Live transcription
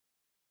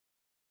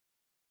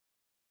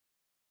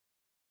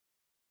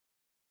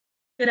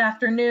Good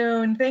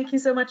afternoon. Thank you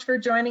so much for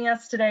joining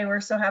us today.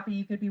 We're so happy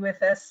you could be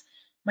with us.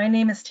 My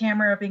name is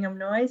Tamara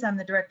Bingham-Noyes. I'm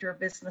the Director of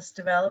Business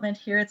Development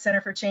here at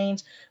Center for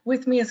Change.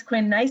 With me is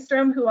Quinn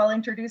Nystrom, who I'll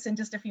introduce in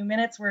just a few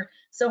minutes. We're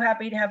so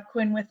happy to have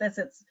Quinn with us.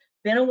 It's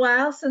been a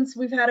while since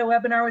we've had a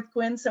webinar with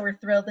Quinn, so we're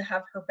thrilled to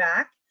have her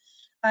back.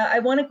 I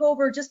want to go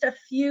over just a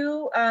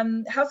few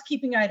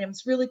housekeeping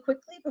items really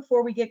quickly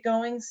before we get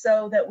going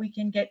so that we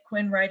can get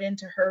Quinn right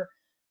into her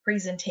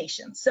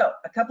presentation. So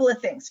a couple of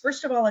things.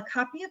 First of all, a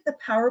copy of the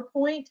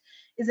PowerPoint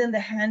is in the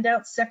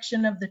handout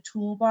section of the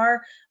toolbar.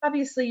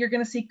 Obviously, you're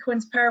going to see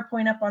Quinn's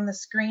PowerPoint up on the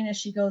screen as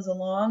she goes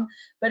along,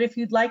 but if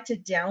you'd like to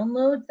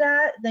download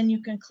that, then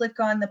you can click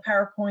on the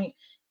PowerPoint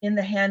in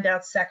the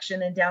handout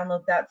section and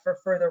download that for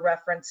further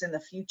reference in the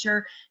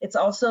future. It's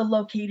also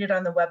located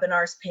on the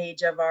webinars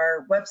page of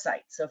our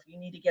website. So if you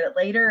need to get it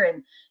later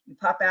and you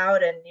pop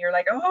out and you're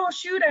like, oh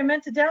shoot, I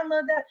meant to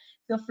download that,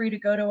 feel free to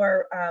go to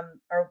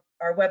our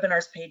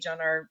webinars page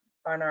on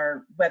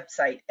our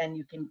website and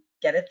you can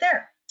get it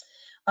there.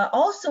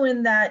 Also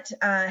in that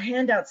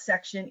handout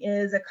section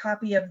is a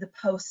copy of the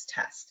post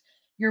test.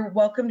 You're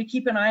welcome to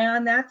keep an eye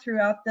on that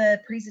throughout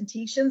the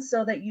presentation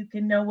so that you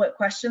can know what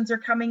questions are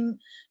coming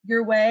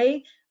your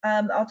way.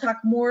 I'll talk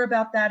more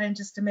about that in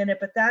just a minute,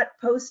 but that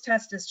post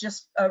test is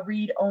just a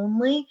read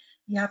only.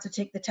 You have to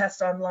take the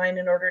test online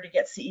in order to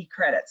get CE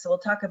credit. So we'll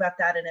talk about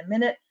that in a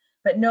minute,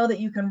 but know that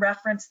you can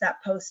reference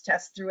that post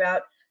test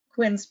throughout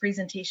Quinn's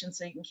presentation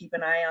so you can keep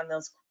an eye on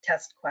those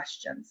test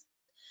questions.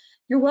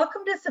 You're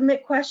welcome to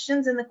submit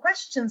questions in the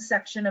questions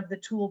section of the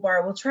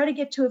toolbar. We'll try to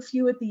get to a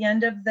few at the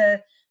end of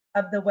the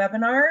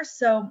webinar.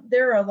 So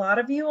there are a lot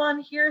of you on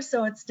here,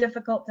 so it's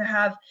difficult to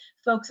have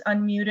folks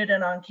unmuted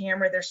and on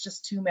camera. There's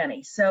just too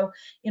many. So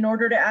in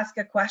order to ask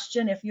a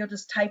question, if you'll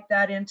just type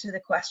that into the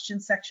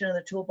question section of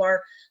the toolbar,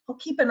 I'll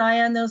keep an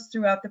eye on those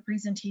throughout the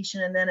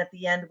presentation, and then at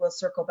the end, we'll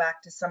circle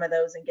back to some of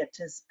those and get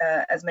to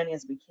as many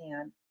as we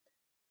can.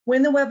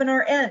 When the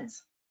webinar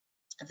ends,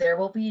 there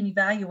will be an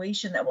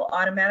evaluation that will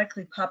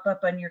automatically pop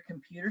up on your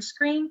computer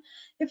screen.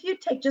 If you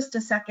take just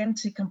a second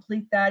to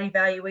complete that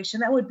evaluation,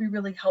 that would be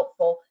really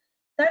helpful.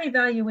 That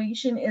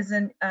evaluation is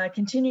a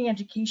continuing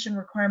education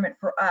requirement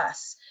for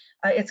us.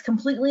 It's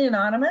completely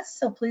anonymous,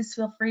 so please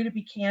feel free to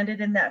be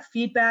candid in that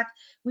feedback.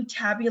 We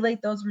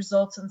tabulate those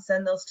results and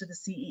send those to the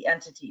CE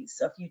entities.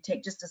 So if you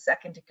take just a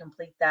second to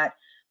complete that,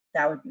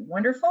 that would be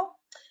wonderful.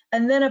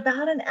 And then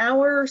about an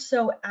hour or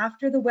so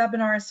after the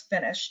webinar is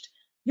finished,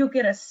 you'll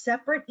get a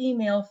separate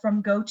email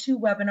from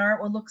GoToWebinar.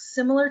 It will look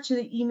similar to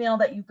the email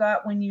that you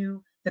got when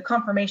the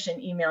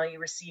confirmation email you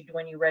received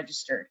when you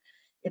registered.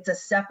 It's a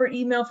separate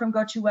email from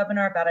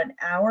GoToWebinar about an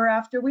hour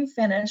after we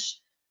finish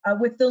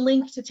with the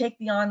link to take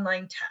the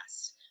online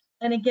test.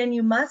 And again,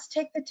 you must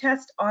take the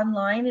test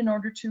online in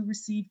order to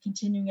receive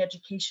continuing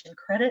education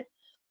credit.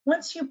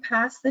 Once you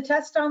pass the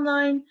test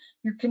online,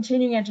 your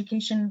continuing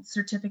education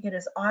certificate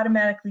is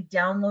automatically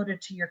downloaded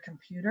to your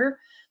computer.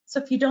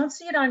 So if you don't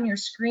see it on your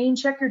screen,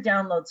 check your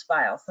downloads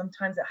file.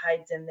 Sometimes it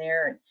hides in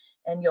there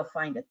and you'll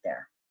find it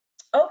there.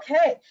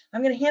 Okay,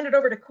 I'm going to hand it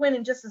over to Quinn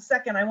in just a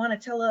second. I want to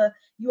tell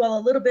you all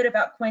a little bit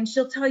about Quinn.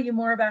 She'll tell you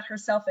more about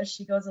herself as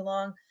she goes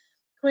along.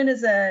 Quinn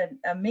is an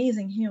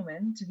amazing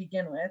human to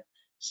begin with.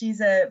 She's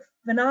a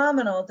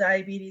phenomenal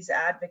diabetes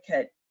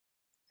advocate.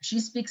 She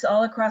speaks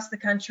all across the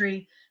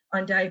country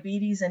on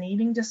diabetes and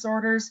eating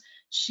disorders.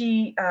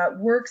 She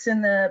works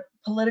in the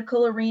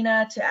political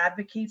arena to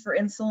advocate for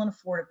insulin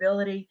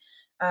affordability.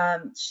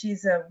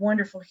 She's a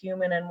wonderful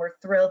human and we're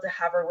thrilled to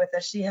have her with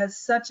us. She has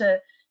such a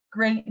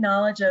great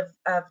knowledge of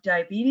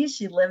diabetes.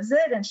 She lives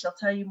it and she'll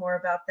tell you more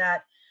about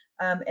that.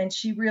 And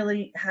she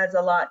really has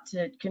a lot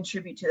to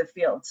contribute to the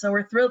field. So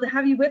we're thrilled to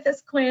have you with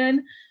us,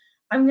 Quinn.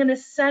 I'm gonna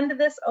send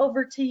this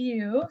over to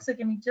you. So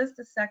give me just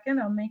a second.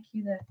 I'll make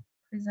you the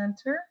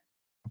presenter.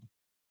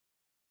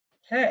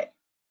 Okay.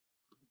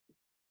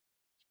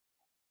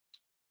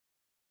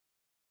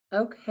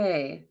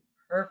 Okay.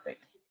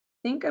 Perfect. I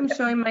think I'm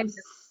showing my...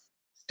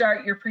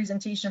 Start your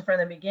presentation from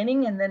the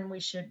beginning and then we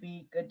should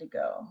be good to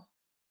go.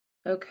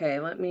 Okay,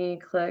 let me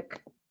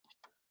click.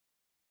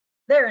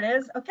 There it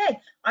is. Okay,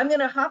 I'm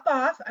gonna hop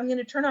off. I'm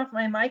gonna turn off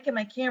my mic and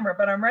my camera,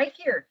 but I'm right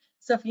here.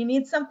 So if you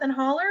need something,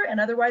 holler,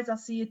 and otherwise I'll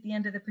see you at the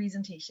end of the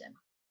presentation.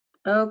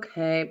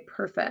 Okay,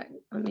 perfect.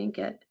 Let me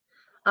get...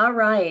 All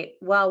right,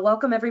 well,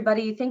 welcome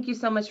everybody. Thank you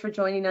so much for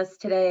joining us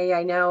today.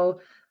 I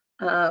know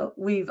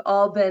we've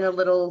all had a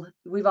little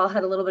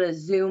bit of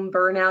Zoom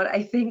burnout,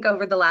 I think,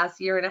 over the last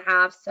year and a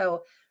half.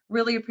 So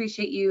really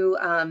appreciate you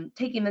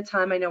taking the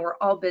time. I know we're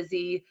all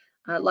busy,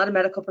 a lot of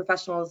medical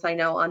professionals I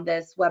know on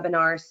this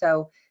webinar.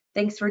 So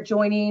thanks for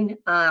joining.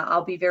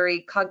 I'll be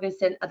very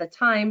cognizant of the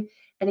time.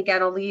 And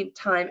again, I'll leave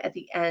time at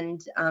the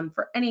end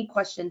for any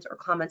questions or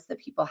comments that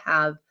people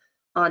have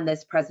on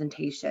this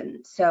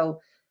presentation.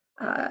 So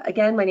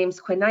again, my name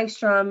is Quinn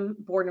Nystrom,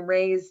 born and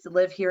raised,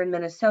 live here in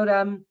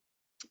Minnesota.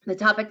 The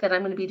topic that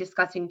I'm going to be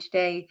discussing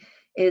today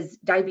is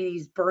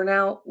diabetes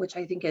burnout, which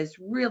I think is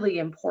really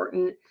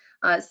important,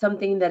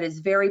 something that is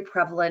very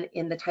prevalent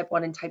in the type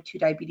 1 and type 2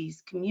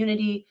 diabetes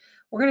community.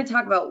 We're going to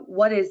talk about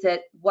what is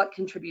it, what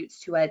contributes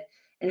to it,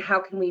 and how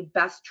can we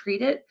best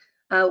treat it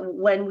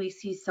when we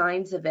see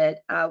signs of it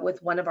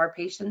with one of our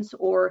patients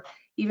or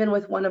even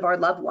with one of our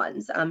loved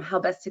ones, how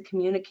best to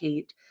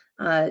communicate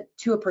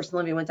to a person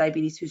living with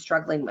diabetes who's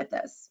struggling with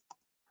this.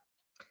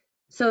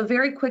 So a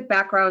very quick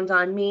background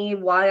on me,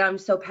 why I'm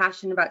so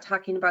passionate about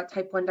talking about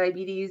type 1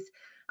 diabetes.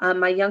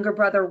 My younger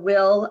brother,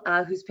 Will,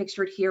 who's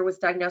pictured here, was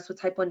diagnosed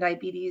with type 1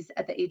 diabetes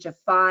at the age of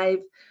 5.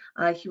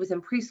 He was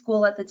in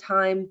preschool at the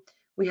time.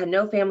 We had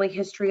no family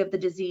history of the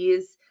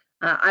disease.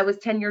 I was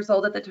 10 years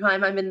old at the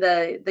time. I'm in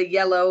the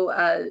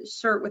yellow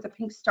shirt with a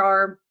pink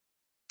star.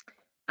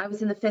 I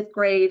was in the 5th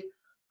grade.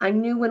 I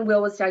knew when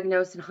Will was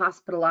diagnosed and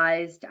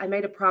hospitalized, I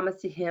made a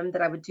promise to him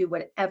that I would do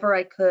whatever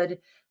I could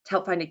to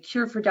help find a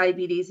cure for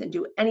diabetes and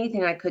do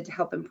anything I could to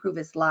help improve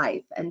his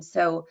life. And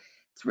so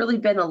it's really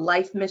been a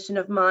life mission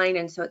of mine.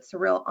 And so it's a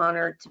real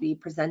honor to be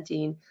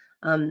presenting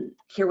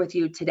here with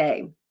you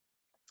today.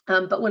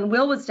 But when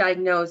Will was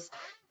diagnosed,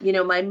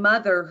 my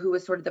mother, who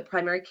was sort of the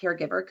primary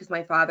caregiver, because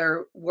my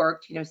father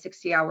worked,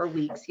 60-hour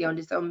weeks, he owned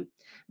his own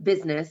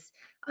business.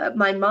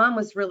 My mom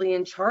was really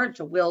in charge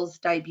of Will's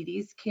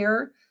diabetes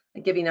care,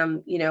 giving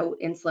him,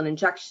 insulin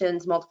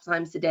injections multiple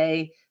times a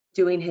day,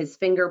 doing his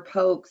finger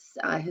pokes,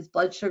 his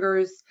blood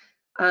sugars.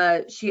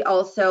 She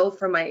also,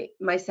 for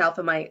myself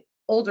and my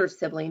older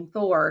sibling,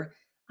 Thor,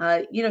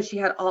 she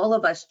had all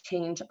of us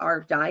change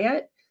our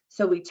diet.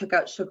 So we took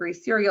out sugary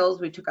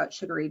cereals, we took out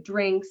sugary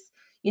drinks.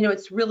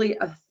 It's really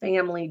a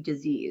family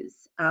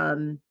disease.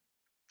 And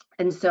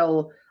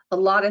so a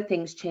lot of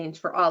things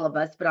changed for all of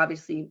us, but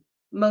obviously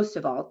most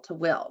of all to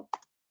Will.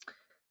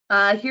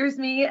 Here's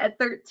me at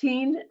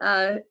 13.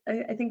 I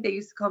think they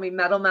used to call me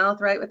Metal Mouth,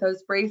 right, with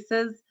those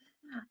braces.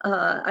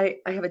 I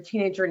have a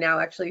teenager now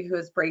actually who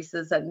has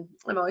braces, and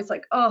I'm always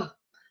like, oh,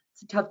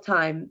 it's a tough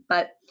time.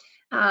 But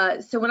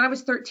so when I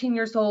was 13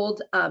 years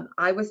old,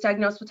 I was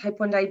diagnosed with type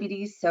 1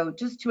 diabetes. So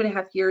just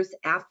 2.5 years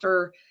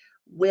after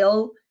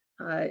Will,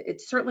 it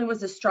certainly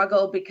was a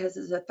struggle because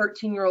as a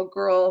 13-year-old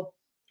girl,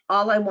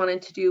 all I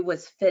wanted to do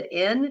was fit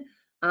in.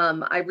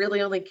 I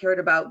really only cared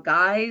about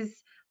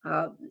guys.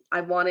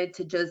 I wanted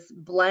to just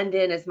blend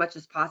in as much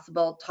as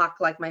possible, talk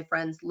like my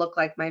friends, look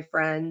like my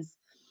friends.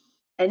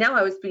 And now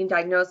I was being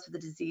diagnosed with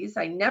a disease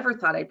I never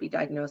thought I'd be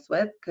diagnosed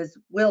with because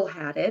Will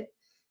had it.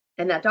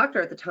 And that doctor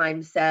at the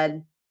time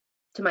said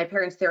to my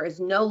parents, there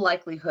is no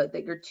likelihood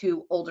that your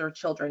 2 older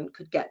children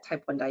could get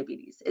type 1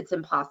 diabetes. It's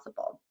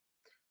impossible.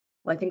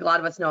 Well, I think a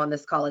lot of us know on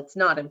this call, it's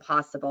not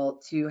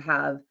impossible to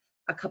have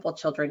a couple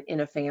children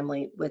in a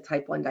family with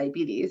type 1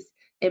 diabetes.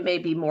 It may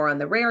be more on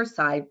the rare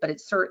side, but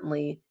it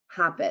certainly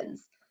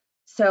happens.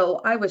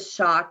 So I was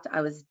shocked.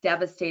 I was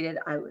devastated.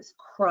 I was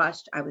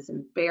crushed. I was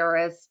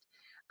embarrassed.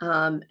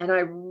 And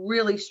I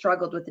really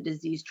struggled with the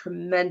disease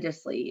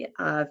tremendously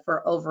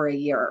for over a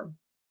year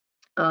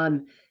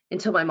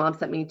until my mom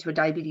sent me to a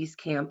diabetes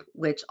camp,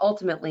 which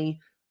ultimately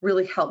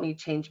really helped me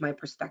change my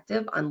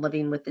perspective on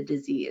living with the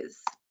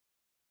disease.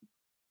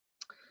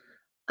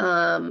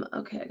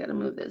 Okay, I got to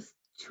move this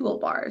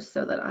toolbar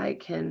so that I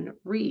can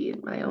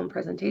read my own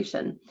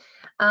presentation.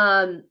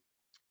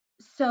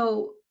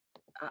 So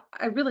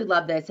I really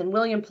love this. And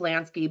William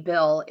Polanski,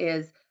 Bill,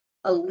 is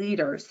a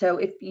leader. So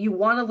if you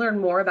want to learn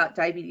more about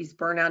diabetes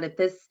burnout, if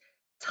this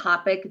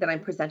topic that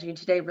I'm presenting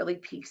today really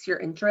piques your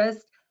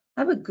interest,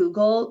 I would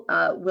Google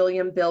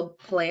William Bill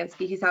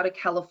Polanski. He's out of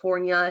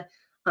California.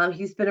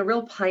 He's been a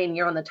real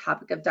pioneer on the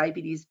topic of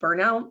diabetes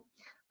burnout.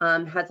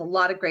 Has a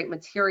lot of great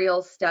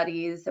material,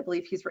 studies. I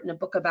believe he's written a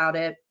book about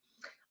it.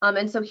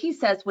 And so he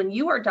says, when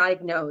you are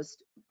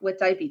diagnosed with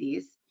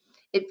diabetes,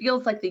 it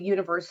feels like the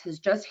universe has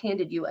just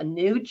handed you a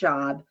new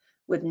job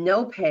with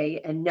no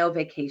pay and no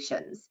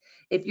vacations.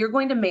 If you're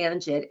going to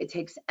manage it, it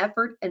takes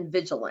effort and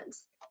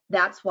vigilance.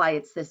 That's why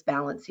it's this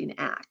balancing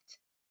act.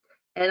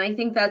 And I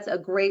think that's a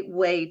great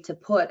way to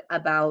put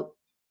about,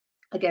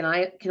 again,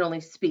 I can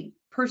only speak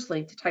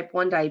personally to type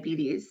 1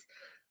 diabetes,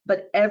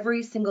 but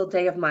every single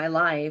day of my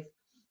life,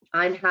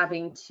 I'm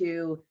having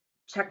to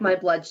check my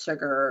blood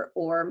sugar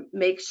or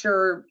make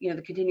sure,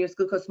 the continuous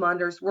glucose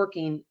monitor is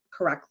working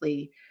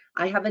correctly.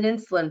 I have an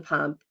insulin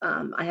pump.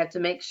 I have to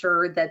make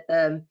sure that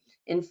the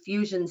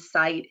infusion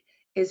site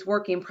is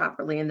working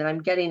properly and that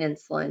I'm getting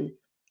insulin.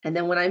 And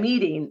then when I'm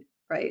eating,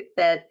 right,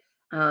 that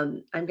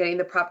I'm getting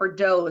the proper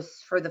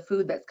dose for the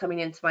food that's coming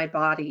into my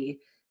body,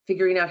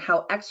 figuring out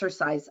how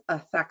exercise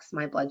affects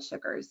my blood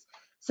sugars.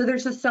 So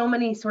there's just so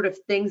many sort of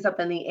things up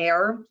in the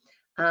air.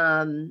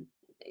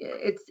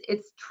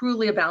 It's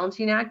truly a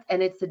balancing act,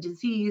 and it's a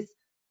disease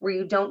where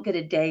you don't get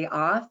a day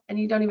off and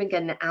you don't even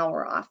get an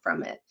hour off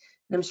from it.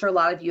 And I'm sure a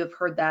lot of you have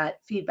heard that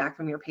feedback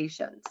from your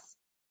patients.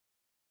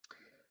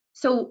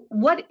 So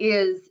what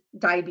is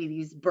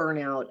diabetes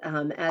burnout,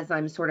 as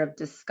I'm sort of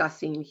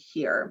discussing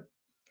here?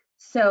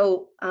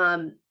 So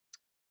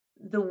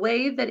the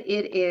way that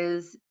it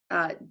is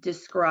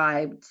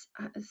described,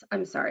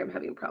 I'm sorry, I'm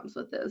having problems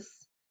with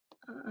this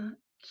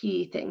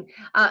key thing,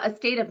 a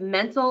state of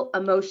mental,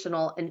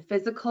 emotional, and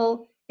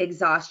physical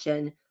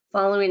exhaustion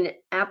following an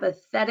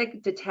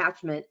apathetic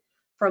detachment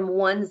from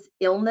one's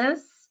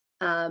illness.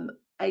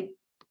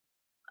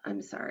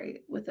 I'm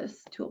sorry, with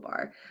this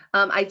toolbar.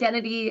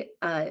 Identity,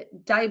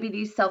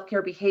 diabetes,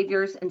 self-care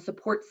behaviors, and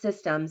support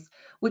systems,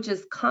 which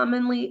is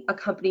commonly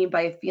accompanied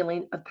by a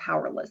feeling of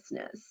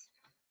powerlessness.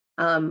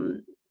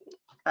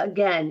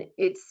 Again,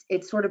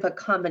 it's sort of a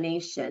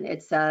combination.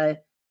 It's a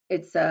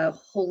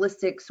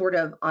holistic sort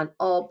of on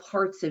all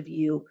parts of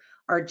you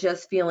are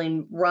just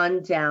feeling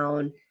run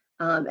down,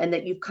 and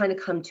that you've kind of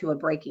come to a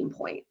breaking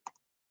point.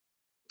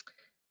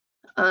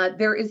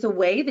 There is a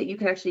way that you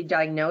can actually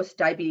diagnose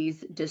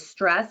diabetes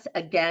distress.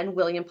 Again,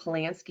 William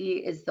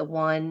Polanski is the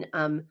one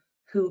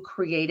who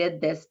created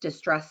this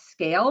distress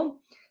scale.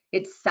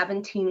 It's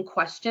 17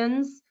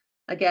 questions.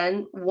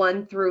 Again,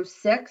 1 through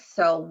 6.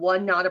 So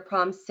 1, not a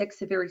problem,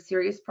 6, a very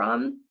serious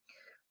problem.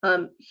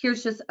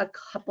 Here's just a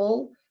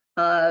couple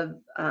of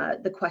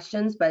the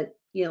questions, but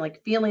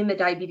like feeling that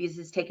diabetes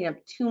is taking up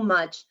too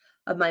much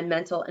of my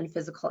mental and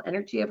physical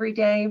energy every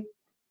day.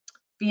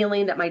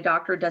 Feeling that my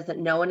doctor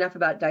doesn't know enough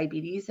about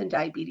diabetes and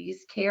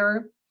diabetes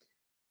care,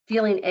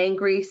 feeling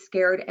angry,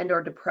 scared, and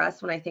or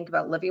depressed when I think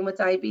about living with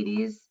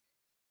diabetes.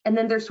 And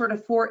then there's sort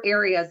of 4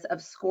 areas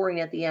of scoring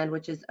at the end,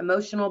 which is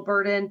emotional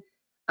burden,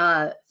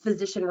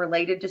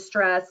 physician-related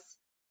distress,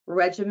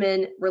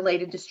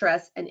 regimen-related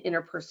distress, and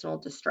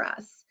interpersonal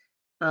distress.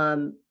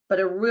 But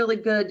a really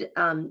good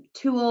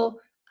tool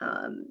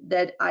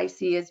that I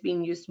see is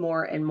being used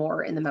more and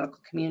more in the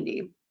medical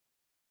community.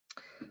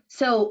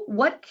 So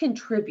what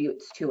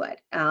contributes to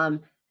it? How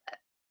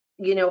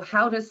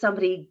does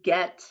somebody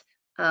get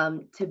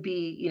to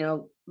be,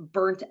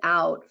 burnt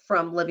out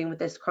from living with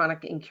this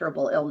chronic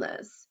incurable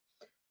illness?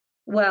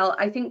 Well,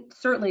 I think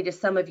certainly to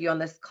some of you on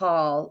this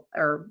call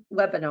or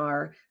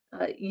webinar,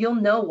 you'll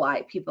know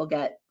why people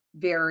get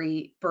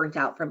very burnt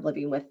out from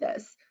living with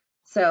this.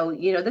 So,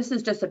 this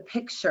is just a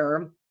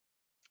picture.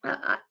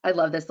 I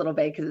love this little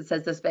bag because it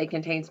says this bag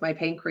contains my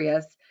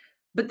pancreas.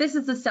 But this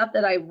is the stuff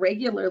that I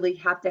regularly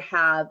have to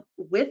have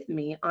with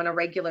me on a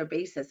regular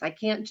basis. I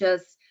can't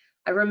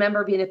I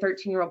remember being a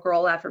 13-year-old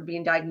girl after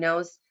being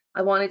diagnosed.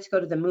 I wanted to go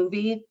to the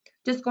movie.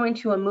 Just going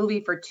to a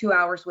movie for 2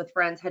 hours with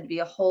friends had to be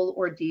a whole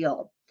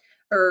ordeal.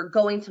 Or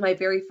going to my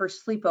very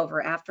first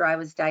sleepover after I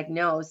was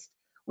diagnosed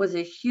was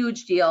a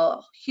huge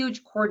deal,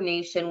 huge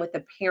coordination with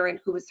the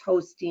parent who was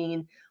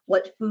hosting,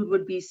 what food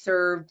would be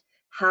served,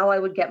 how I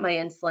would get my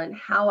insulin,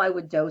 how I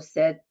would dose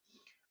it.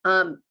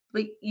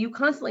 But you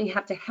constantly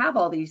have to have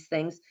all these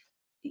things.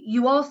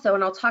 You also,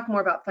 and I'll talk more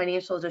about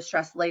financial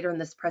distress later in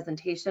this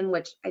presentation,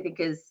 which I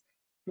think is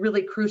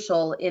really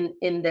crucial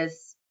in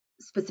this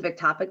specific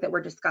topic that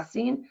we're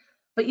discussing,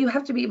 but you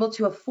have to be able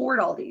to afford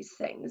all these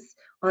things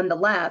on the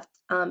left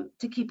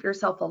to keep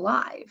yourself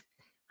alive.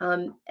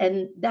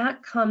 And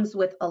that comes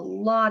with a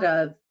lot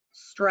of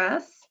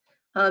stress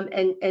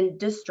and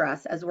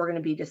distress, as we're going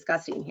to be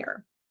discussing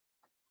here.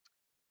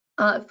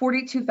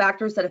 42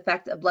 factors that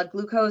affect a blood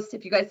glucose.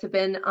 If you guys have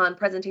been on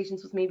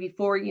presentations with me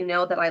before, you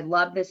know that I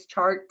love this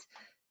chart,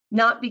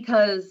 not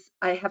because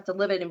I have to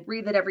live it and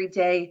breathe it every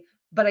day,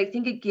 but I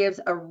think it gives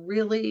a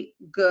really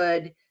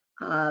good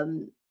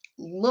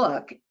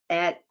look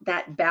at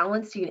that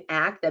balancing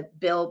act that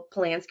Bill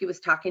Polanski was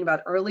talking about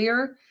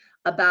earlier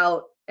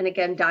about, and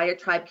again,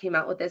 Diatribe came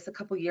out with this a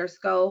couple years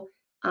ago,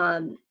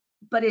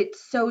 but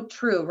it's so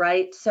true,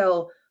 right?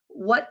 So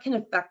what can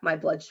affect my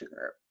blood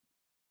sugar?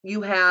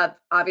 You have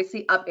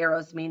obviously up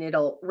arrows, mean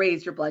it'll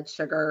raise your blood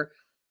sugar.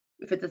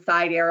 If it's a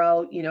side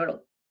arrow,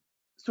 it'll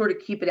sort of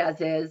keep it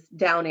as is.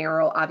 Down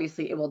arrow,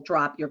 obviously it will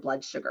drop your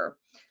blood sugar.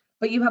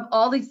 But you have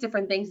all these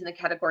different things in the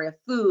category of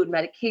food,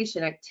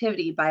 medication,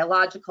 activity,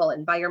 biological,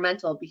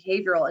 environmental,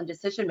 behavioral, and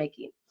decision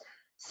making.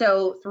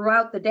 So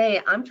throughout the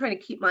day, I'm trying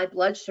to keep my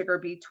blood sugar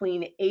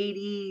between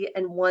 80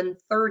 and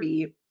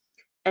 130,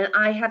 and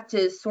I have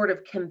to sort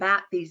of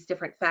combat these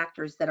different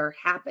factors that are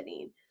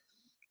happening.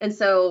 And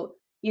so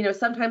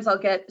sometimes I'll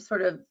get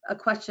sort of a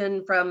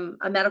question from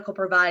a medical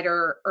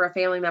provider or a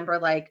family member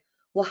like,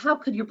 well, how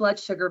could your blood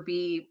sugar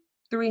be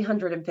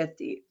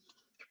 350?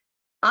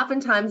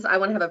 Oftentimes I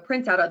want to have a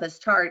printout of this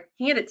chart,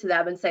 hand it to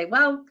them and say,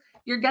 well,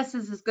 your guess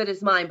is as good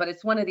as mine, but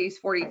it's one of these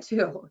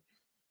 42.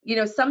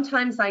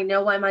 Sometimes I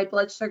know why my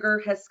blood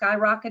sugar has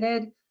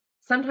skyrocketed.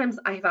 Sometimes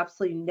I have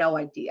absolutely no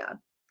idea.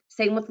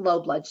 Same with low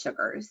blood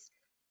sugars.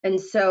 And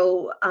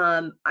so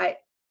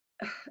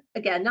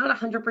again, not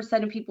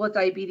 100% of people with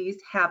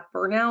diabetes have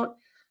burnout,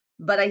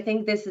 but I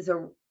think this is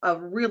a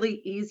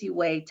really easy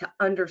way to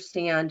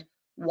understand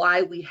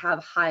why we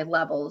have high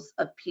levels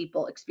of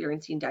people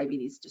experiencing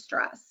diabetes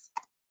distress.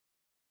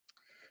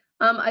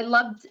 I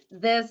loved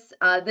this.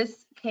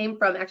 This came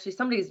from actually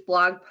somebody's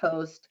blog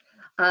post.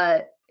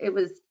 It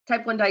was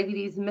type 1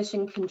 diabetes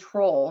mission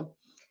control.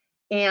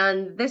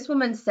 And this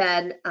woman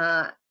said,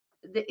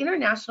 the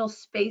International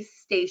Space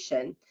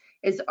Station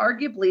is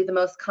arguably the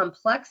most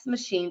complex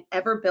machine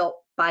ever built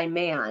by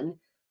man,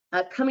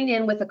 coming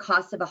in with a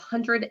cost of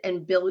 $100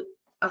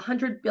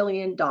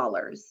 billion.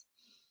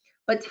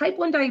 But type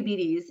 1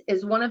 diabetes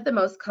is one of the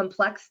most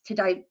complex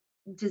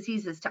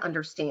diseases to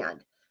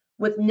understand.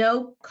 With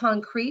no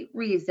concrete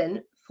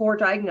reason for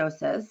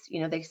diagnosis,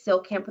 they still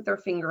can't put their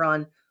finger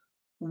on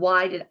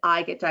Why did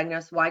I get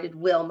diagnosed? Why did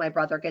Will, my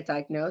brother, get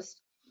diagnosed?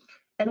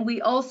 And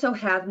we also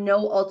have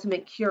no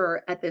ultimate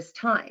cure at this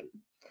time.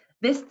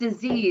 This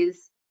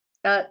disease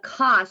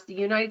cost the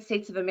United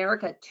States of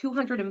America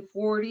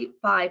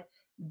 $245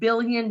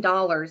 billion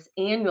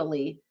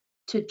annually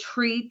to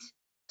treat,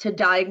 to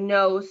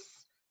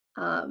diagnose,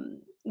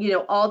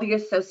 all the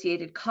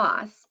associated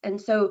costs. And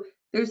so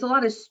there's a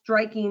lot of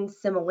striking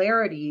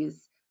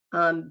similarities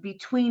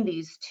between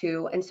these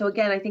two. And so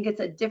again, I think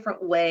it's a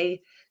different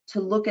way to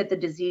look at the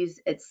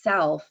disease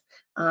itself,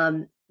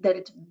 that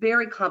it's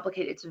very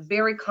complicated, it's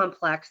very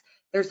complex.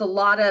 There's a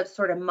lot of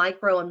sort of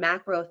micro and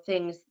macro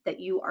things that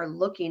you are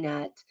looking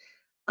at.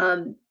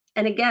 And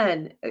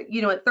again,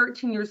 at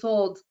 13 years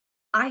old,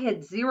 I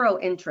had zero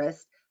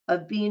interest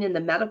of being in the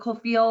medical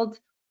field.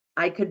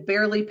 I could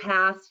barely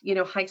pass,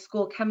 high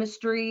school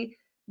chemistry.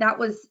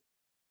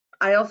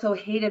 I also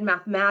hated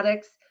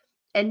mathematics.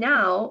 And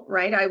now,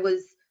 right, I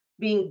was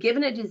being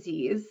given a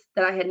disease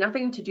that I had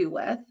nothing to do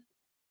with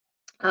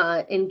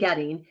in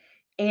getting,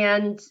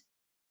 and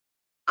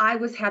I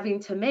was having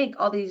to make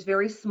all these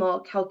very small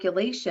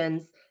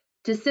calculations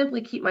to simply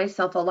keep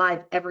myself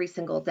alive every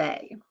single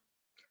day.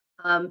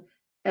 And,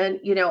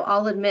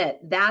 I'll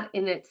admit that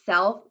in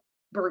itself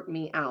burnt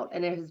me out,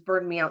 and it has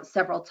burned me out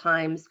several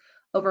times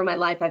over my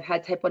life. I've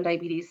had type 1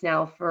 diabetes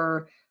now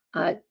for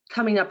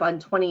coming up on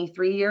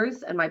 23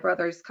 years, and my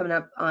brother's coming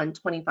up on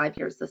 25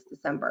 years this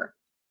December.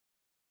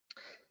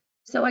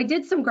 So I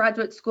did some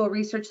graduate school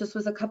research. This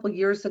was a couple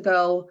years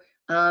ago.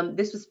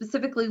 This was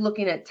specifically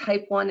looking at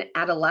type 1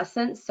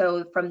 adolescents,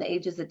 so from the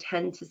ages of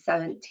 10 to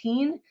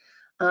 17,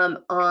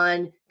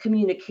 on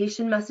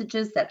communication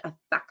messages that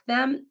affect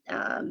them.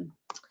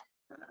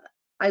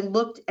 I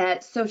looked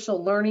at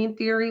social learning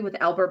theory with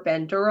Albert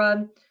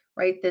Bandura,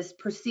 right? This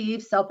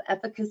perceived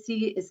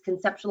self-efficacy is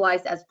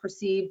conceptualized as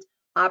perceived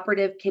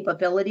operative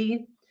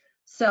capability.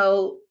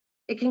 So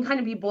it can kind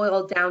of be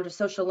boiled down to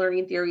social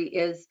learning theory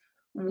is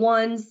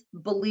one's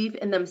belief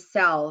in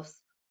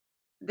themselves,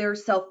 their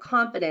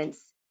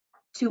self-confidence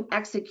to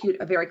execute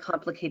a very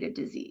complicated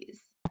disease,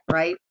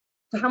 right?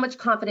 So how much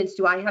confidence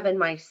do I have in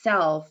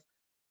myself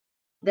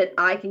that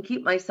I can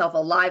keep myself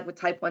alive with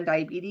type 1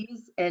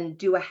 diabetes and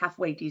do a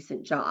halfway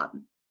decent job?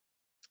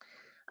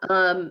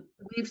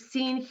 We've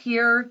seen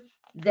here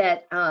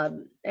that,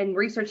 and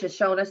research has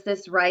shown us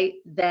this, right,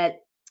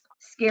 that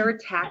scare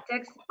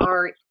tactics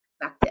are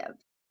effective.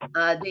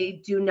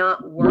 They do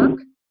not work.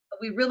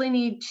 We really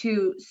need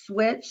to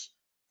switch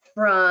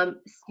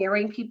from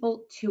scaring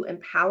people to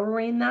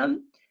empowering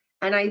them.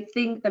 And I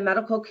think the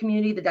medical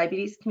community, the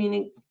diabetes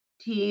community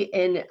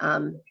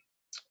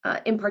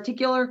in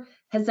particular,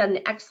 has done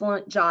an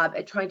excellent job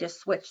at trying to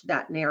switch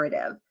that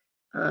narrative.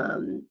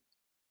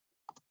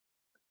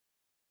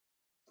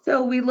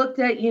 So we looked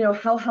at,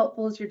 how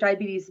helpful is your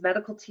diabetes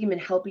medical team in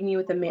helping you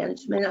with the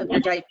management of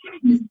your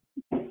diabetes?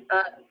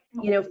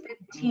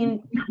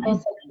 15 people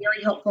said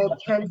very helpful,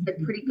 10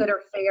 said pretty good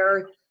or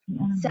fair,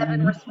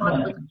 7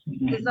 responded with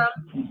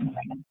criticism.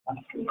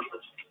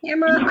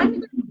 Tamara, I'm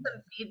getting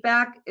some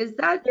feedback. Is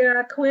that?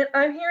 Yeah, Quinn,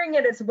 I'm hearing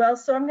it as well.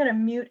 So I'm going to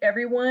mute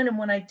everyone. And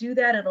when I do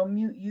that, it'll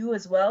mute you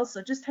as well.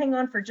 So just hang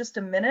on for just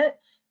a minute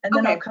and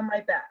then I'll come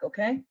right back.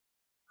 Okay.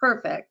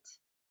 Perfect.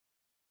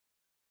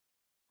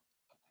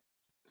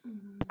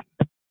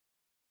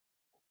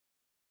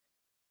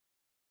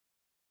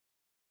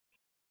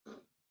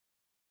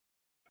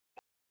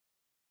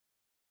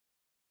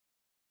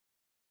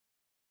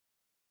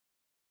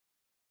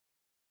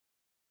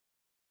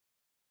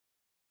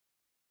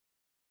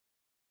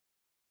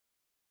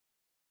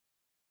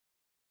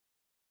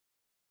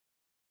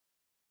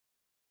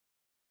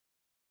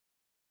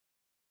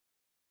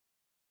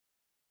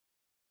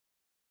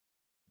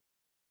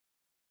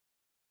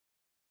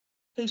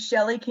 Hey,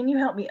 Shelly, can you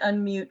help me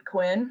unmute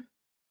Quinn?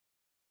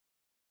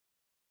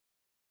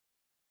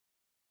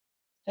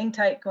 Hang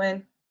tight,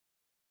 Quinn.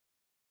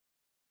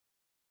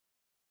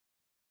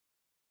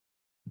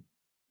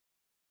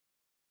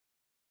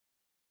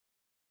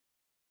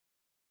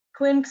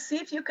 Quinn, see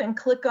if you can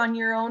click on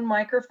your own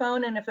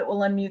microphone and if it will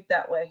unmute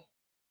that way.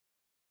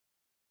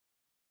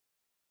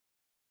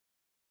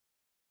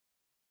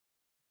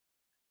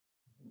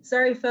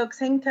 Sorry, folks,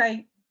 hang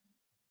tight.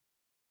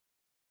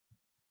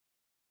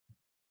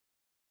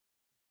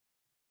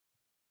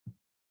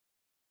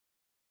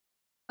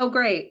 Oh,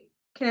 great.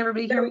 Can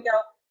everybody hear me? There we go.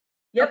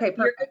 Yep, okay,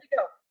 perfect. You're good to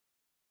go.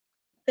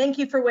 Thank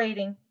you for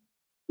waiting.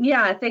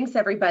 Yeah, thanks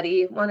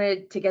everybody.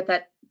 Wanted to get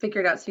that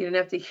figured out so you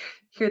didn't have to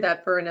hear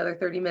that for another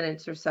 30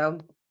 minutes or so.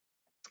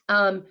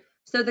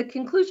 So the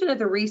conclusion of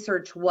the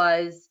research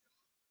was,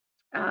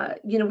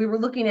 we were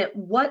looking at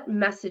what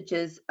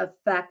messages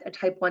affect a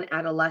type 1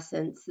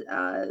 adolescent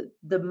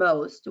the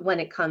most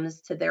when it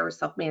comes to their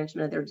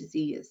self-management of their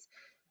disease.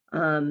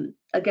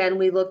 Again,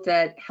 we looked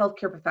at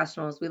healthcare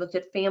professionals, we looked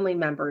at family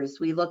members,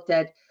 we looked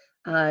at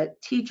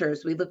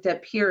teachers, we looked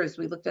at peers,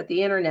 we looked at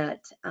the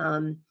internet.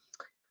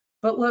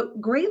 But what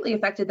greatly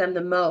affected them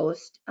the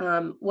most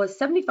was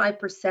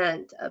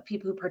 75% of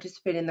people who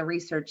participated in the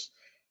research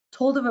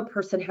told of a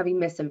person having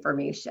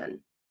misinformation.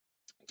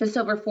 Just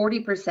over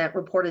 40%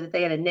 reported that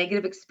they had a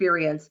negative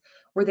experience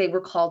where they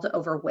were called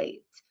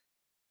overweight.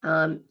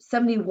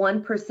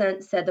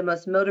 71% said the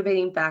most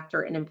motivating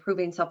factor in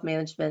improving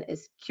self-management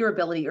is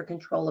curability or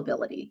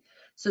controllability.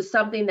 So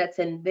something that's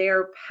in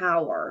their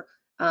power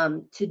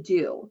to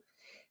do.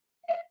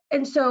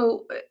 And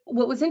so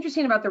what was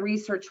interesting about the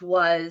research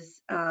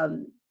was,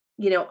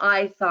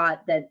 I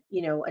thought that,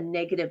 a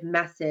negative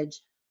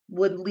message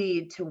would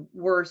lead to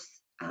worse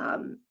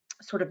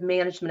sort of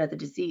management of the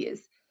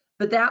disease.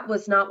 But that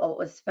was not what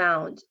was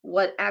found.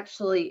 What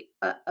actually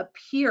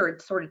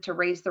appeared sort of to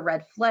raise the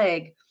red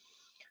flag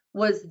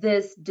was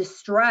this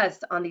distress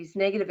on these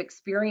negative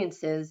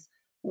experiences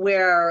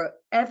where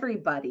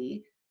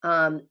everybody,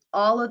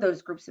 all of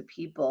those groups of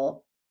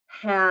people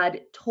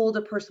had told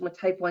a person with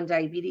type 1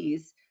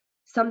 diabetes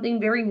something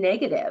very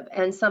negative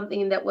and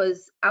something that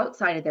was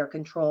outside of their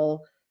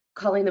control,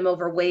 calling them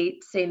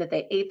overweight, saying that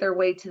they ate their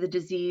way to the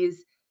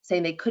disease,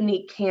 saying they couldn't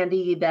eat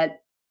candy,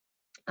 that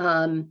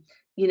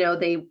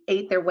they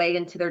ate their way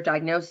into their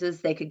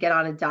diagnosis, they could get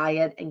on a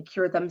diet and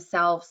cure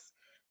themselves,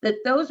 that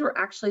those were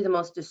actually the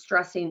most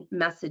distressing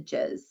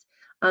messages.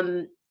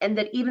 And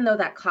that even though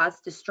that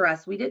caused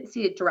distress, we didn't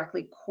see it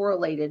directly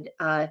correlated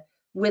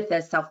with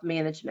the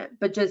self-management,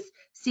 but just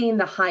seeing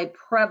the high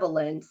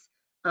prevalence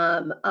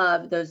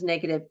of those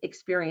negative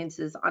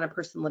experiences on a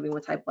person living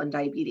with type 1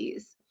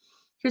 diabetes.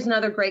 Here's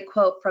another great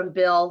quote from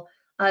Bill.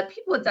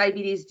 People with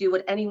diabetes do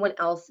what anyone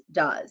else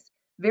does.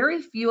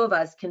 Very few of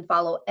us can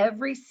follow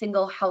every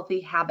single healthy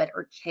habit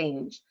or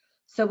change,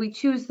 so we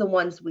choose the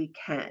ones we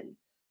can.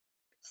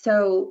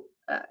 So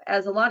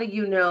as a lot of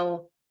you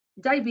know,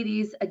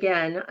 diabetes,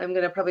 again, I'm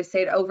going to probably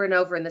say it over and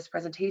over in this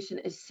presentation,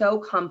 is so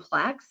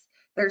complex.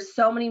 There's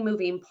so many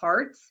moving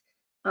parts.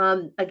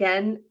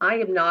 Again, I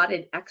am not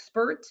an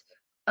expert.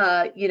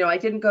 I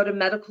didn't go to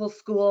medical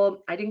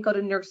school. I didn't go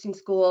to nursing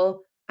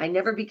school. I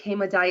never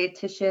became a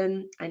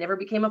dietitian. I never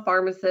became a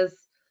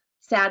pharmacist,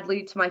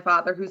 sadly, to my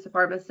father, who's a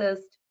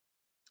pharmacist.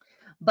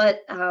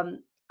 But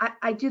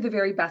I do the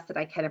very best that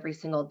I can every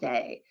single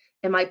day.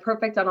 Am I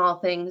perfect on all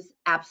things?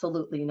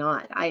 Absolutely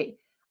not. I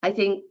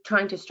think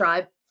trying to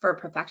strive for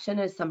perfection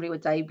as somebody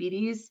with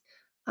diabetes,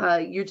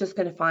 you're just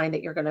going to find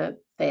that you're going to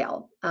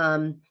fail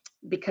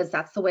because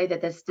that's the way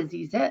that this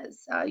disease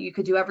is. You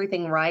could do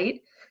everything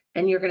right,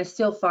 and you're going to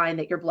still find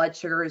that your blood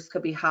sugars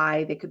could be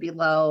high, they could be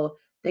low,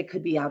 they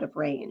could be out of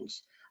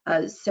range.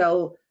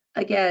 So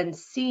again,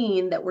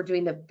 seeing that we're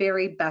doing the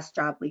very best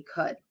job we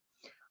could.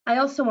 I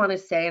also want to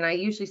say, and I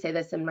usually say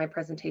this in my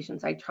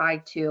presentations, I try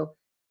to,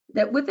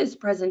 that with this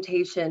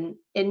presentation,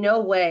 in no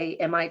way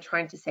am I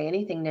trying to say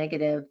anything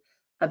negative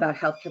about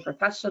healthcare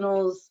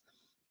professionals,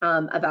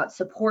 about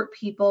support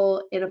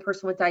people in a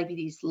person with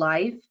diabetes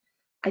life.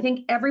 I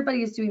think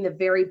everybody is doing the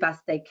very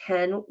best they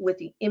can with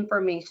the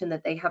information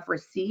that they have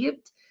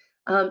received.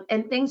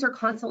 And things are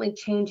constantly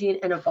changing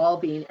and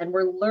evolving, and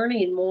we're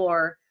learning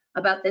more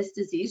about this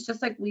disease,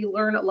 just like we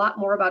learn a lot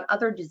more about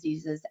other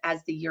diseases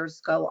as the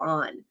years go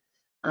on.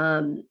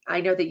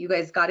 I know that you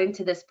guys got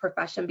into this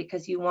profession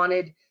because you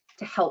wanted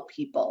to help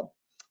people.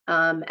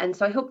 And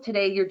so I hope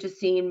today you're just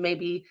seeing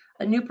maybe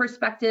a new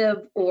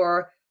perspective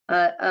or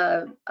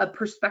a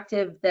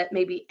perspective that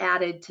may be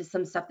added to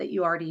some stuff that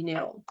you already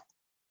knew.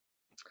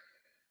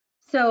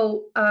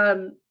 So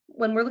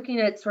when we're looking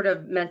at sort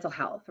of mental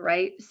health,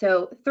 right?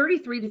 So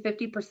 33 to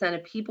 50%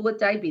 of people with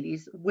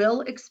diabetes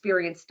will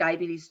experience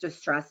diabetes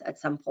distress at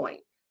some point.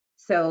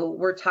 So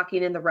we're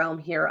talking in the realm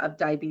here of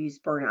diabetes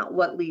burnout.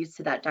 What leads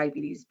to that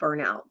diabetes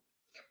burnout?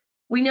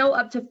 We know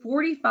up to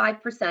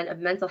 45% of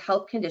mental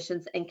health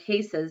conditions and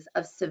cases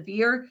of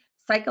severe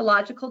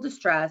psychological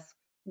distress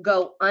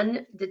go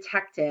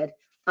undetected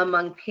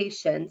among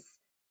patients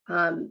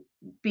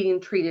being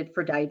treated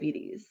for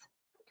diabetes.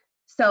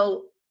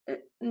 So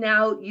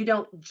now you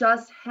don't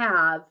just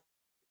have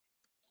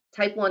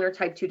type 1 or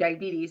type 2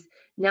 diabetes.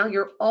 Now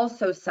you're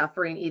also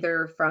suffering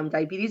either from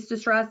diabetes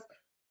distress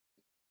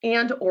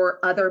and or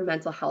other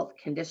mental health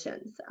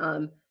conditions.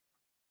 And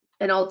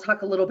I'll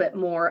talk a little bit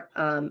more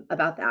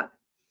about that.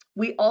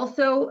 We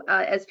also,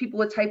 as people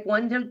with type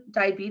 1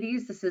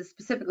 diabetes, this is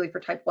specifically for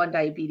type 1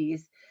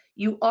 diabetes,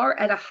 you are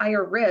at a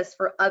higher risk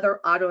for other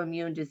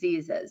autoimmune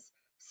diseases.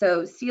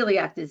 So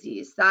celiac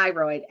disease,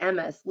 thyroid,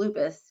 MS,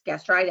 lupus,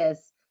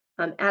 gastritis,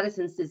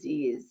 Addison's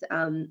disease,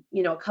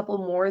 a couple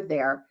more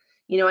there.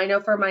 I know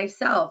for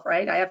myself,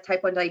 right, I have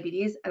type 1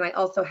 diabetes and I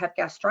also have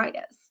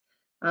gastritis.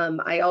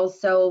 I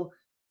also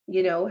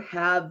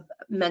have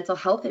mental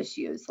health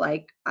issues,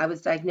 like I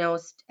was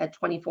diagnosed at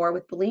 24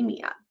 with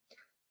bulimia.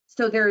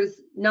 So there's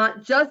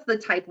not just the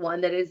type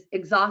 1 that is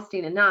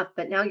exhausting enough,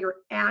 but now you're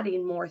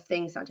adding more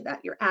things onto that.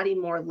 You're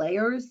adding more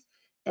layers,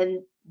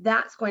 and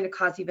that's going to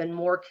cause even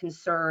more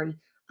concern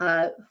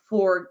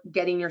for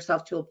getting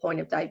yourself to a point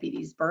of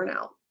diabetes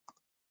burnout.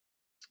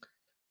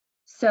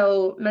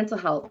 So mental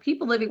health,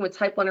 people living with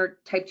type 1 or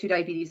type 2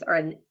 diabetes are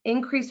an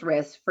increased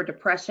risk for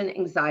depression,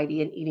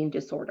 anxiety, and eating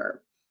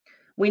disorder.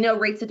 We know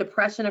rates of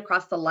depression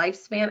across the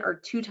lifespan are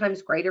 2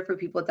 times greater for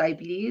people with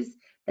diabetes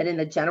than in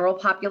the general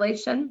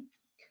population.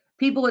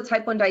 People with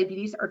type 1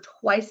 diabetes are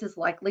twice as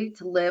likely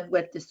to live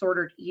with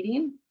disordered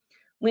eating.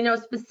 We know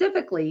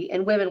specifically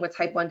in women with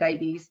type 1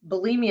 diabetes,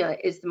 bulimia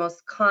is the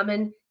most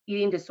common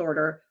eating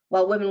disorder,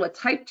 while women with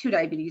type 2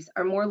 diabetes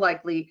are more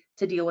likely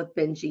to deal with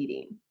binge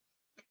eating.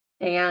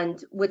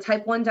 And with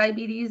type 1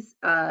 diabetes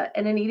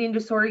and an eating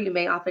disorder, you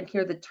may often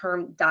hear the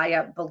term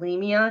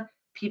diabulimia,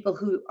 people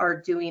who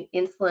are doing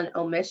insulin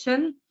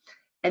omission.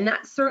 And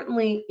that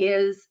certainly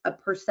is a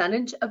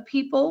percentage of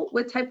people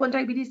with type 1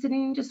 diabetes and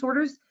eating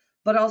disorders.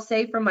 But I'll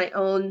say from my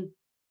own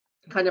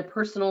kind of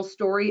personal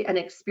story and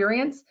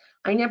experience,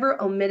 I never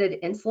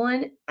omitted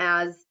insulin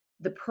as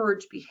the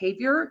purge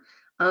behavior.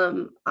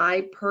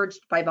 I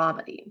purged by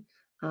vomiting.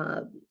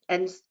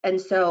 And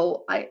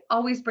so I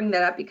always bring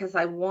that up because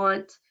I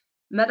want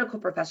medical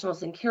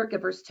professionals and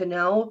caregivers to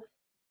know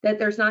that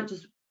there's not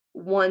just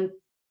one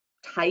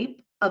type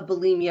of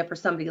bulimia for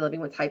somebody living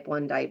with type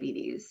 1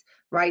 diabetes,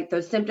 right?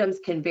 Those symptoms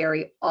can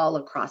vary all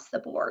across the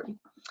board.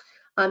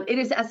 It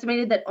is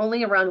estimated that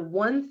only around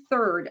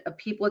 1/3 of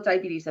people with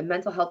diabetes and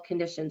mental health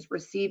conditions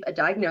receive a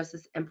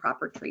diagnosis and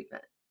proper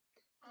treatment.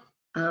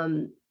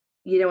 And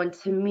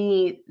to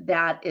me,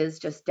 that is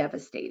just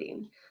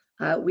devastating.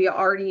 We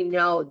already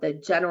know the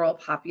general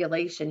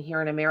population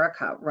here in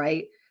America,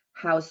 right?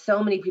 How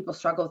so many people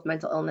struggle with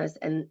mental illness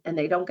and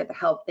they don't get the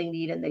help they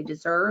need and they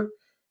deserve.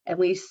 And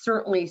we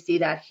certainly see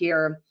that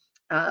here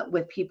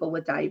with people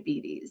with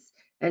diabetes.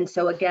 And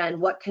so again,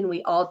 what can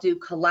we all do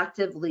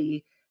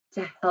collectively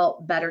to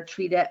help better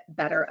treat it,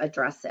 better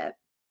address it?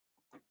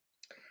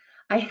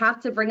 I have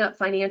to bring up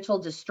financial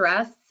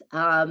distress.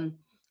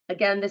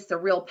 Again, this is a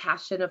real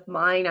passion of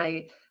mine.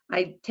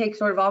 I take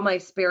sort of all my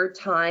spare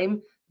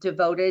time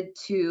devoted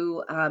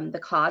to the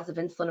cause of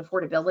insulin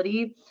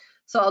affordability.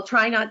 So I'll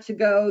try not to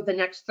go the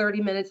next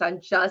 30 minutes on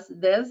just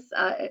this.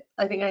 I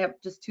think I have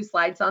just 2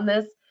 slides on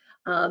this.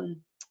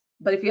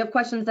 But if you have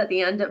questions at the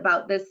end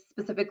about this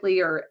specifically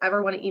or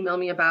ever want to email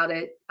me about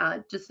it,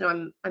 just know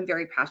I'm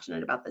very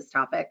passionate about this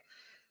topic.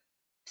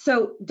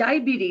 So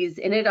diabetes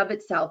in and of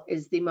itself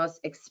is the most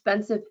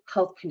expensive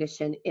health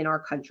condition in our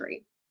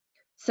country.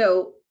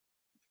 So,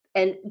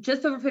 and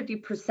just over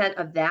 50%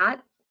 of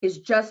that is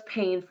just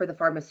paying for the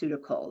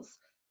pharmaceuticals.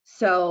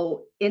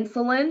 So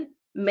insulin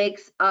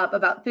makes up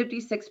about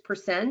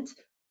 56%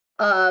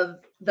 of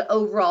the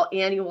overall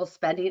annual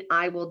spending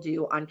I will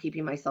do on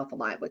keeping myself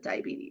alive with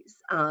diabetes,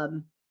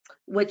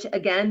 which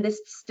again,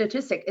 this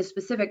statistic is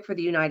specific for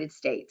the United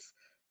States.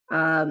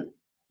 A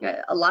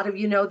lot of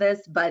you know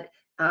this, but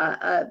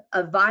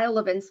a vial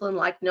of insulin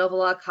like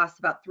Novolog costs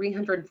about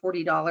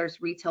 $340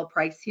 retail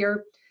price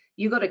here.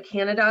 You go to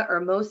Canada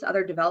or most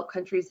other developed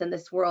countries in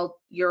this world,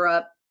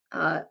 Europe,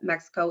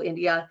 Mexico,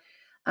 India,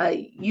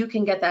 you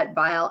can get that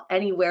vial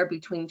anywhere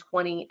between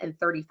 $20 and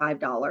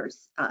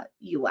 $35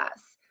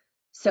 US.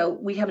 So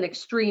we have an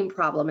extreme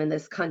problem in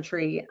this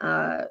country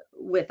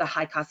with the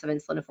high cost of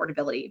insulin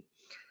affordability.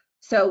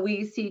 So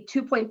we see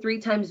 2.3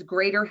 times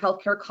greater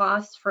healthcare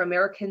costs for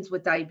Americans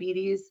with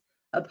diabetes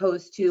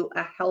opposed to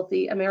a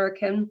healthy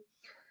American.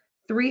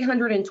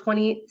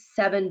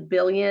 327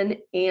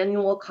 billion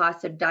annual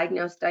cost of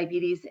diagnosed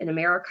diabetes in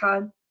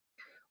America.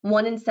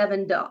 1 in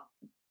 7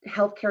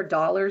 healthcare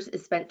dollars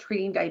is spent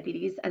treating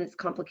diabetes and its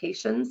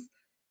complications.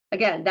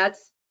 Again,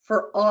 that's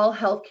for all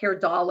healthcare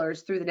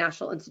dollars through the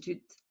National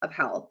Institutes of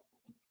Health.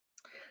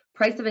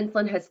 Price of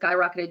insulin has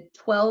skyrocketed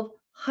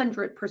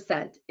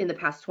 1,200% in the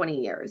past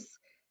 20 years.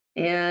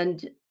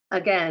 And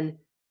again,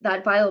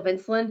 that vial of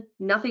insulin,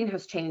 nothing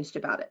has changed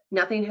about it.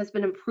 Nothing has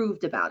been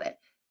improved about it.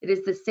 It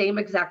is the same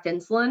exact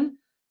insulin.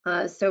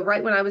 So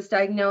right when I was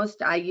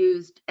diagnosed, I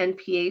used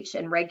NPH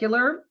and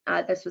regular.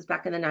 This was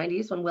back in the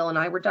 90s when Will and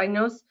I were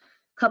diagnosed.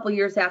 A couple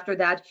years after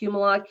that,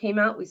 Humalog came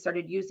out. We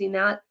started using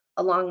that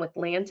along with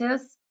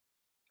Lantus.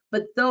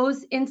 But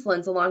those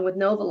insulins, along with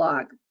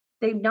Novolog,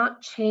 they've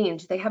not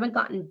changed. They haven't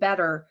gotten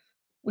better.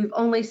 We've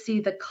only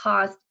seen the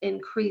cost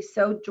increase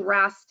so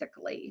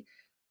drastically,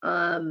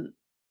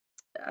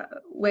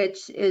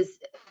 which is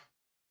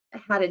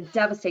had a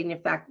devastating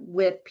effect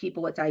with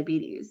people with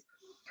diabetes.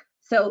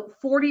 So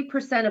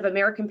 40% of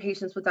American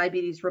patients with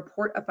diabetes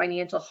report a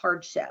financial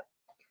hardship.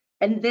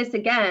 And this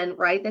again,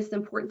 right, this is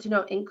important to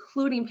note,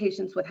 including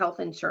patients with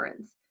health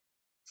insurance.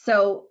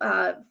 So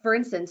for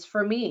instance,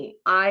 for me,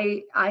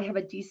 I have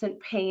a decent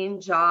paying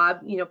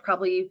job,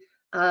 probably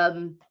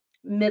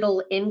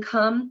middle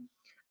income.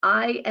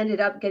 I ended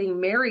up getting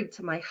married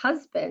to my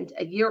husband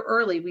a year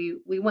early.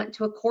 We went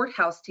to a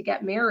courthouse to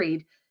get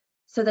married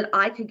so that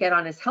I could get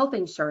on his health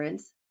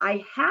insurance.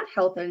 I had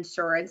health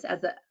insurance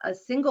as a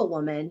single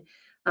woman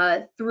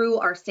through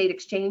our state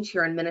exchange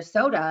here in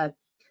Minnesota,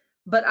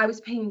 but I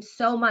was paying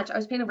so much. I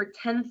was paying over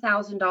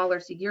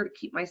 $10,000 a year to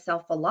keep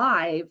myself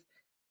alive.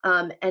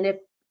 And if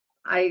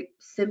I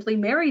simply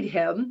married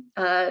him,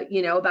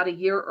 about a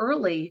year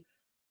early,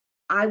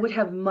 I would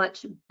have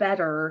much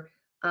better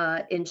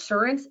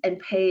insurance and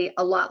pay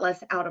a lot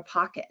less out of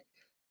pocket.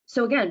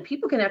 So again,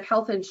 people can have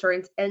health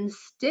insurance and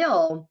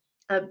still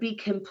be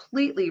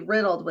completely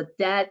riddled with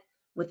debt,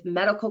 with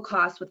medical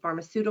costs, with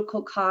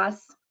pharmaceutical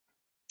costs.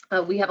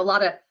 We have a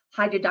lot of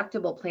high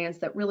deductible plans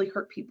that really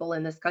hurt people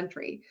in this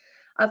country.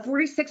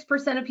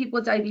 46% of people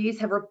with diabetes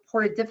have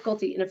reported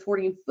difficulty in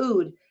affording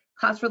food,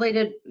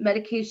 cost-related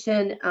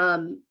medication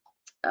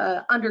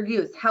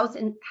underuse,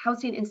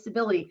 housing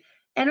instability,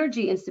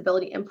 energy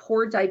instability, and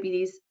poor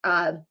diabetes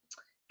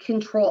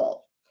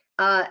control.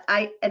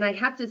 I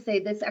have to say,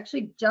 this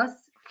actually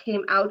just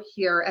came out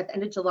here at the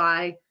end of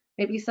July.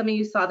 Maybe some of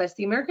you saw this.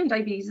 The American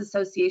Diabetes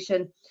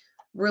Association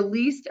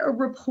released a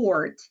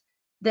report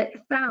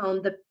that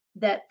found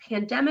that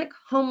pandemic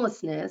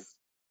homelessness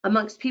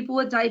amongst people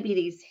with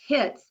diabetes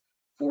hits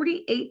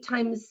 48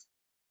 times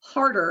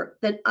harder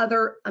than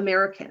other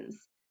Americans.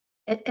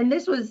 And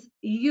this was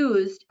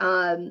used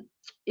in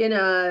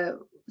a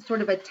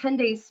sort of a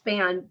 10-day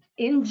span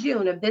in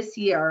June of this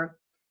year.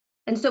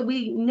 And so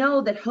we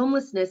know that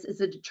homelessness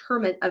is a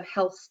determinant of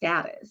health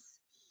status.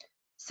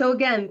 So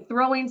again,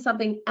 throwing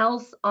something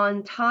else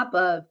on top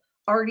of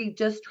already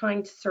just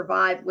trying to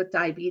survive with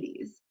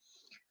diabetes.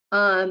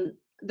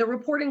 The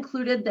report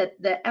included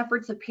that the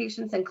efforts of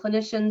patients and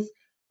clinicians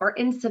are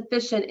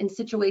insufficient in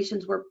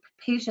situations where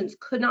patients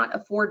could not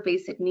afford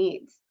basic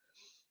needs.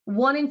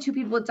 1 in 2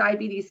 people with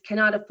diabetes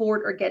cannot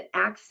afford or get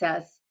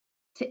access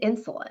to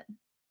insulin.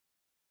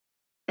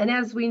 And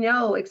as we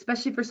know,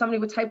 especially for somebody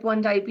with type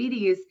 1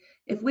 diabetes,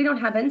 if we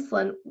don't have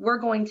insulin, we're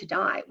going to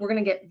die. We're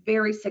going to get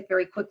very sick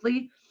very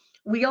quickly.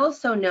 We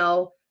also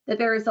know that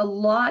there is a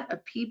lot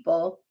of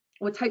people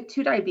with type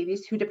 2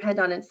 diabetes who depend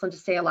on insulin to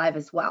stay alive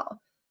as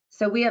well.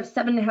 So we have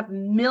 7.5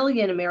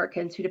 million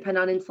Americans who depend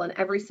on insulin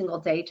every single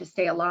day to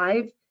stay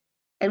alive,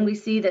 and we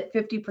see that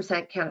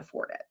 50% can't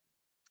afford it.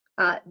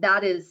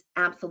 That is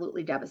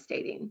absolutely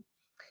devastating.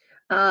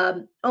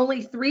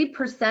 Only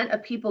 3%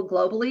 of people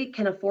globally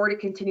can afford a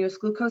continuous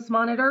glucose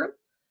monitor.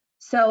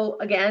 So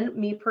again,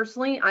 me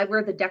personally, I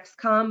wear the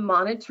Dexcom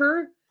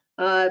monitor.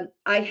 I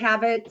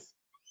have it,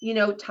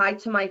 tied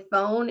to my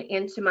phone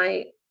and to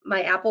my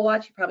Apple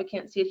Watch. You probably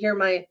can't see it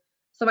here.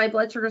 So my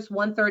blood sugar is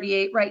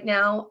 138 right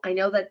now. I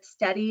know that's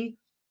steady.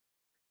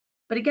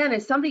 But again,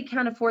 if somebody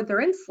can't afford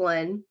their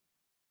insulin,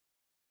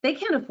 they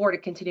can't afford a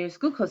continuous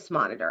glucose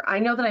monitor. I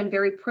know that I'm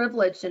very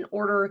privileged in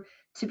order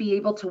to be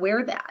able to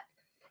wear that.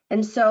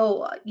 And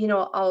so,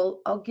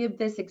 I'll give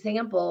this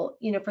example,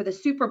 for the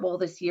Super Bowl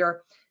this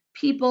year,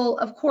 people,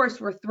 of course,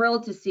 were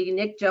thrilled to see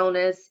Nick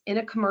Jonas in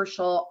a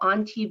commercial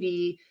on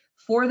TV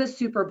for the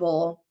Super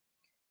Bowl.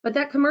 But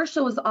that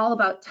commercial was all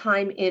about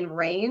time in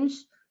range.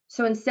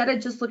 So instead of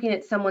just looking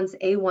at someone's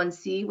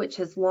A1C, which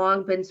has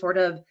long been sort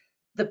of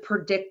the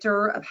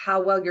predictor of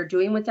how well you're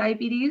doing with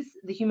diabetes,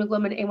 the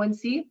hemoglobin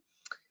A1C,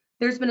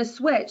 there's been a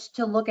switch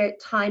to look at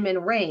time in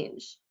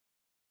range.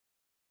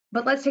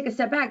 But let's take a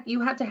step back. You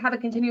have to have a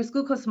continuous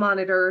glucose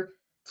monitor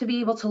to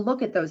be able to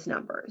look at those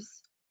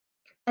numbers.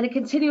 And a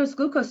continuous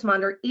glucose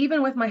monitor,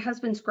 even with my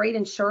husband's great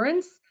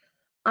insurance,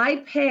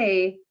 I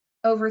pay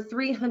over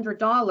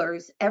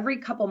 $300 every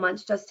couple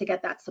months just to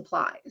get that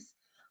supplies,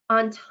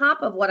 on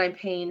top of what I'm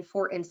paying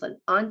for insulin,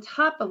 on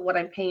top of what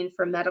I'm paying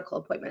for medical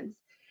appointments.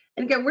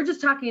 And again, we're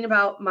just talking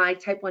about my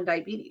type 1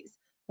 diabetes.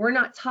 We're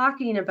not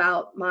talking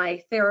about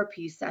my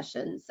therapy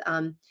sessions,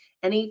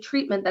 any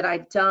treatment that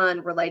I've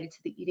done related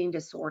to the eating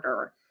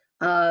disorder,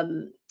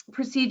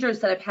 procedures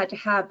that I've had to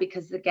have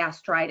because of the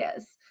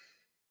gastritis.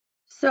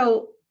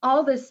 So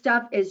all this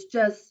stuff is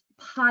just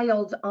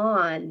piled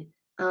on,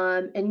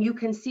 and you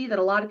can see that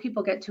a lot of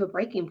people get to a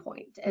breaking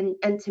point.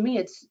 And to me,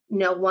 it's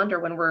no wonder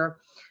when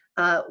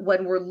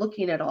we're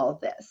looking at all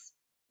of this.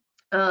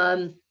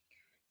 And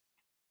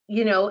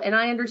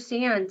I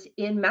understand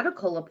in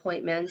medical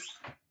appointments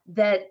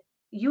that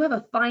you have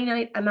a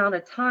finite amount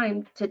of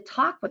time to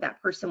talk with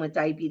that person with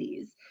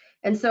diabetes.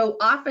 And so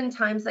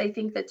oftentimes I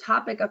think the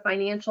topic of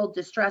financial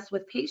distress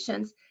with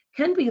patients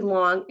can be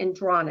long and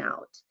drawn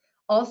out.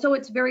 Also,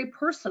 it's very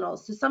personal.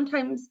 So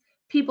sometimes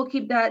people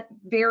keep that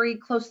very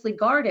closely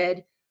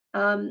guarded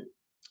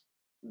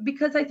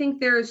because I think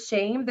there's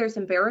shame, there's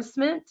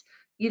embarrassment.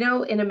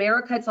 In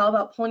America, it's all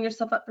about pulling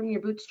yourself up from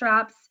your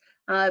bootstraps,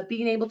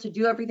 being able to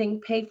do everything,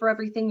 pay for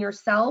everything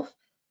yourself.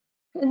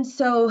 And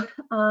so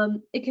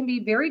it can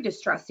be very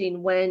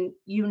distressing when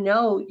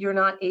you're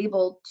not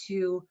able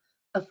to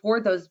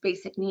afford those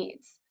basic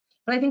needs.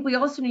 But I think we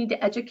also need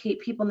to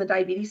educate people in the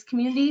diabetes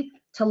community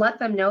to let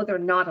them know they're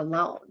not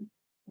alone,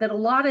 that a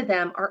lot of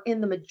them are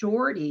in the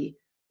majority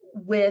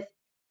with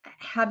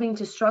having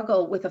to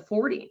struggle with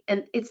affording.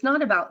 And it's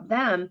not about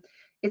them.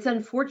 It's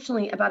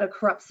unfortunately about a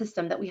corrupt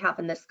system that we have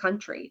in this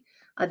country,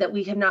 that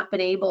we have not been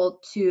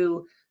able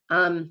to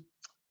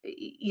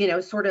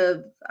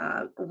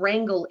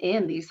wrangle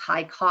in these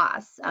high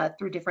costs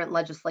through different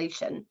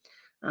legislation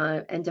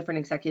and different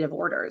executive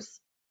orders.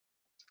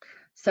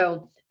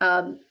 So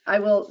I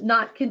will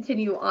not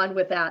continue on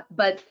with that,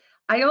 but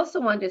I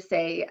also wanted to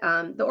say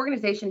the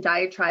organization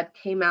Diatribe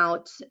came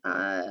out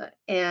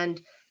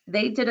and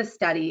they did a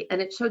study,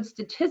 and it showed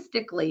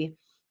statistically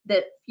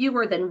that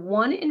fewer than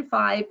 1 in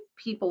 5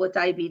 people with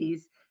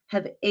diabetes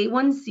have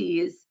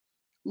A1Cs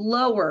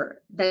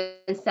lower than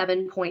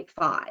 7.5.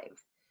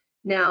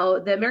 Now,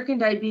 the American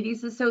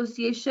Diabetes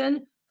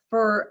Association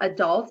For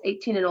adults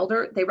 18 and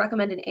older, they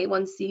recommend an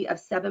A1C of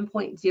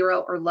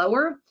 7.0 or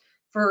lower.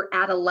 For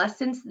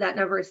adolescents, that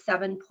number is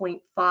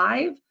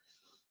 7.5.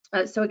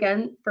 So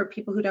again, for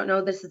people who don't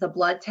know, this is a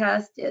blood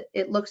test.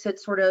 It looks at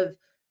sort of,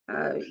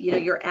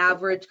 your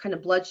average kind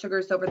of blood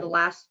sugars over the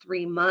last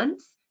 3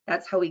 months.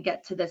 That's how we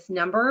get to this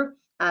number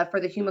for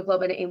the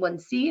hemoglobin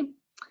A1C.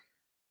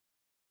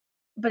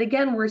 But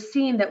again, we're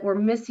seeing that we're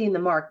missing the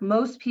mark.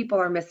 Most people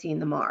are missing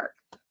the mark.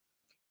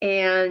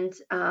 And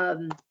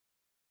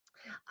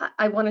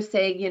I want to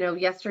say,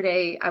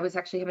 yesterday I was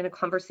actually having a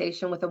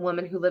conversation with a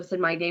woman who lives in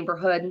my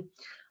neighborhood.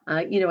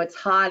 It's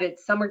hot,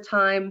 it's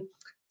summertime.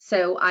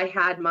 So I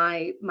had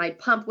my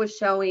pump was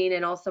showing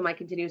and also my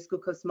continuous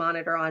glucose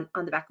monitor on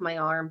the back of my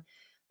arm.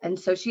 And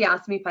so she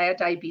asked me if I had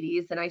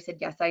diabetes, and I said,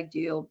 yes, I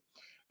do.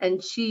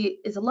 And she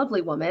is a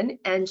lovely woman.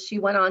 And she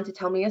went on to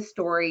tell me a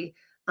story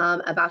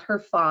about her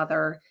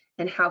father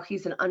and how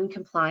he's an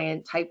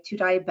uncompliant type 2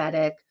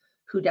 diabetic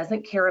who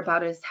doesn't care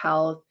about his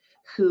health,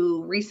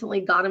 who recently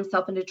got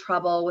himself into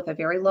trouble with a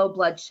very low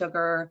blood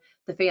sugar.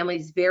 The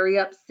family's very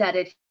upset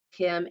at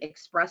him,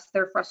 expressed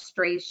their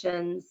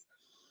frustrations.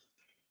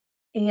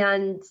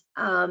 And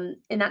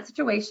in that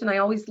situation, I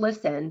always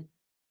listen.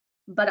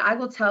 But I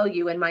will tell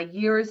you, in my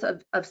years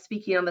of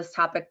speaking on this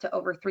topic to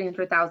over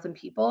 300,000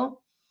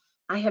 people,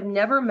 I have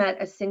never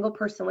met a single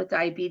person with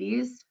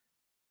diabetes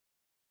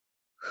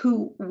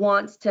who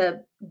wants to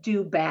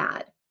do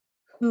bad,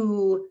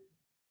 who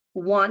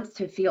wants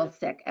to feel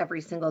sick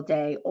every single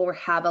day or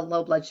have a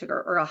low blood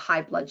sugar or a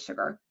high blood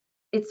sugar.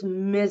 It's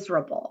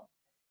miserable.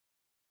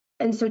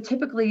 And so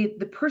typically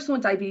the person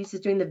with diabetes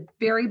is doing the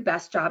very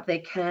best job they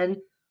can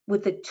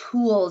with the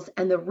tools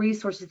and the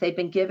resources they've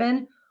been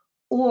given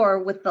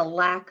or with the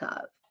lack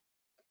of.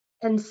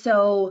 And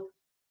so,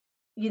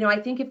 I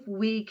think if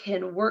we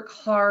can work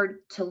hard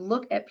to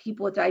look at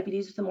people with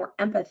diabetes with a more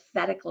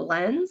empathetic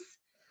lens,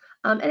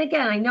 and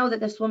again, I know that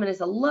this woman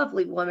is a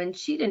lovely woman.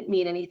 She didn't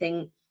mean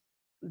anything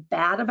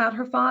bad about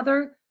her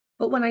father,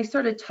 but when I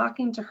started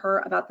talking to her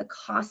about the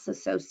costs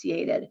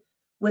associated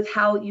with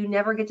how you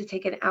never get to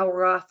take an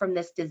hour off from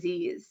this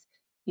disease,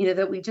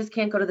 that we just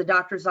can't go to the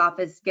doctor's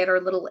office, get our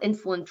little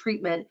insulin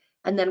treatment,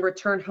 and then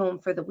return home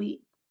for the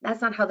week.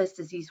 That's not how this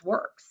disease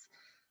works.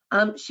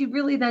 She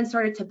really then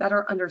started to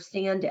better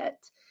understand it.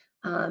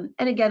 And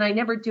again, I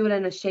never do it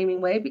in a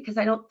shaming way because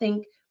I don't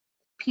think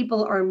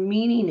people are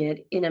meaning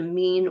it in a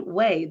mean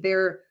way.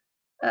 They're,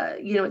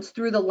 it's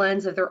through the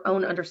lens of their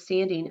own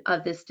understanding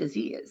of this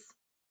disease.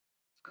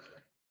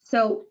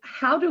 So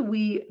how do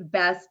we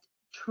best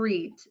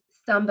treat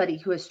somebody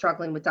who is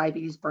struggling with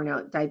diabetes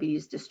burnout,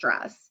 diabetes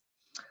distress?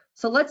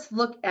 So let's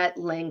look at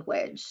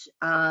language.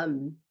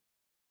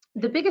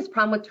 The biggest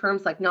problem with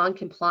terms like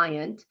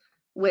non-compliant,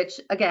 which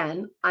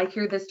again, I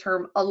hear this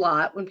term a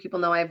lot when people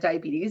know I have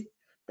diabetes.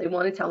 They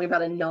want to tell me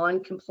about a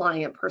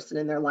non-compliant person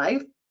in their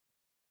life,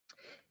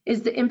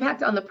 is the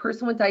impact on the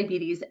person with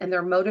diabetes and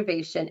their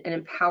motivation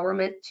and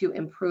empowerment to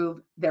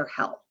improve their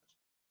health.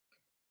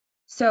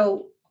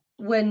 So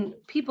when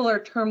people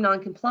are termed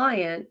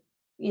non-compliant,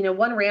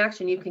 one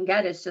reaction you can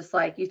get is just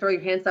like you throw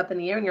your hands up in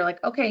the air and you're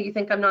like, okay, you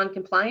think I'm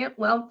non-compliant?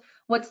 Well,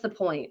 what's the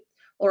point?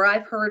 Or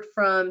I've heard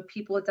from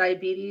people with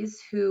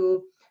diabetes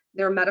who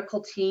their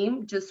medical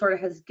team just sort of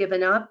has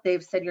given up.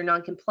 They've said you're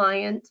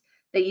non-compliant.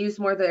 They use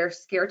more of their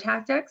scare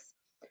tactics.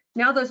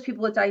 Now those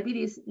people with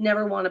diabetes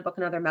never want to book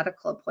another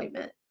medical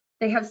appointment.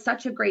 They have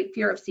such a great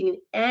fear of seeing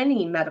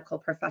any medical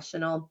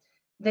professional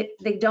that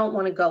they don't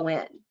want to go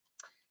in.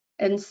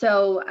 And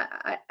so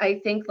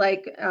I think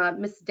like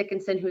Ms.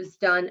 Dickinson, who's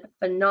done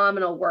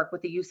phenomenal work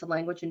with the use of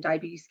language in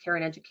diabetes care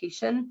and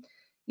education,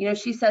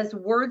 she says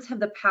words have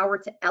the power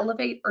to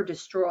elevate or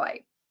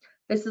destroy.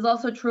 This is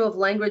also true of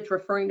language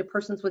referring to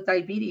persons with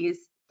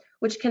diabetes,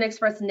 which can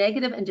express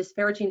negative and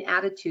disparaging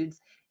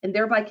attitudes and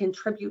thereby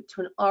contribute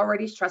to an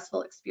already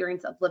stressful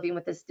experience of living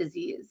with this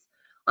disease.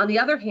 On the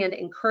other hand,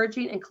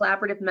 encouraging and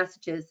collaborative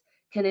messages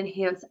can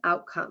enhance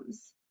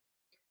outcomes.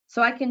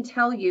 So I can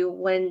tell you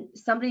when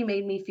somebody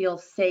made me feel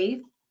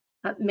safe,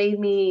 made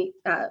me,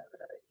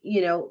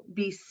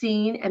 be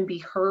seen and be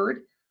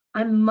heard,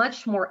 I'm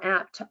much more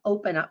apt to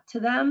open up to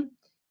them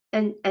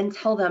and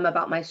tell them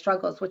about my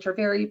struggles, which are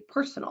very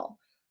personal.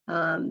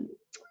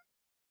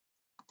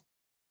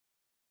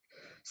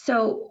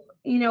 So,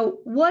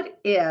 what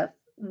if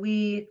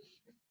we,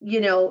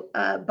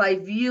 by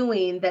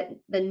viewing that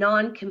the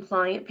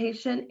non-compliant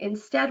patient,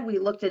 instead we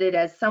looked at it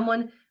as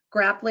someone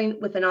grappling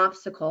with an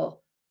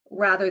obstacle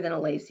rather than a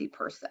lazy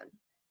person,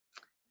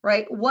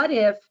 right? What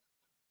if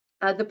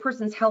the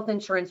person's health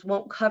insurance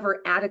won't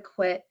cover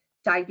adequate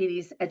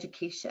diabetes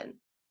education?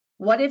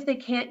 What if they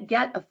can't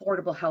get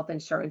affordable health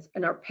insurance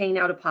and are paying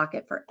out of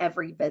pocket for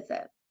every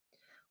visit?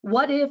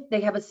 What if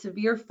they have a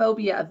severe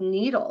phobia of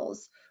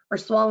needles or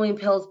swallowing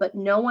pills, but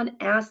no one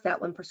asks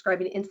that when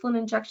prescribing insulin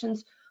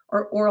injections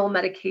or oral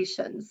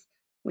medications?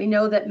 We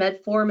know that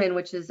metformin,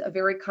 which is a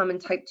very common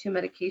type 2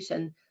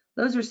 medication,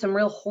 those are some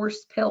real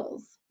horse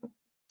pills.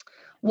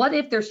 What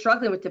if they're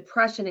struggling with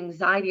depression,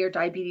 anxiety, or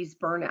diabetes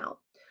burnout?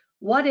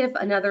 What if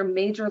another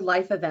major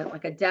life event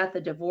like a death,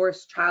 a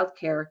divorce,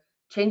 childcare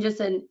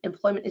changes in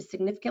employment is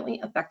significantly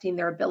affecting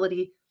their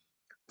ability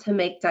to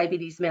make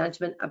diabetes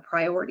management a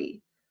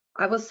priority.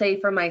 I will say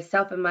for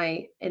myself in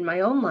my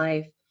own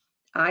life,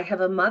 I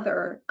have a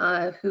mother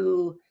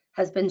who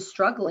has been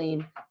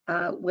struggling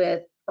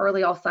with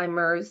early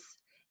Alzheimer's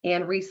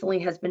and recently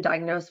has been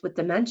diagnosed with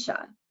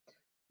dementia.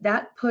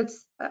 That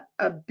puts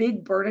a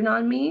big burden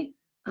on me.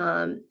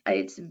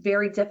 It's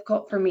very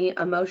difficult for me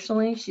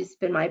emotionally. She's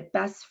been my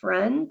best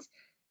friend.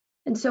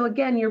 And so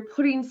again, you're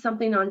putting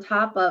something on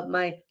top of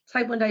my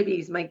type 1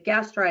 diabetes, my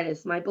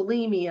gastritis, my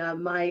bulimia,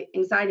 my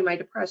anxiety, my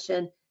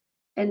depression,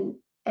 and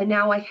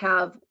now I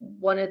have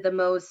one of the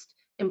most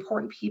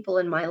important people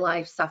in my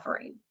life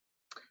suffering.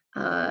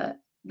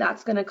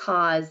 That's going to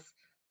cause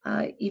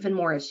even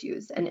more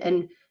issues.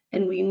 And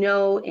we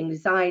know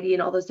anxiety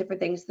and all those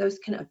different things, those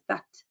can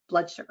affect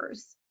blood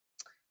sugars.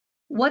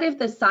 What if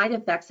the side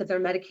effects of their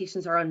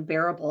medications are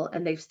unbearable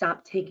and they've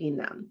stopped taking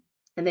them?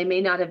 And they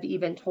may not have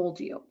even told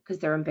you because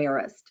they're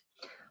embarrassed.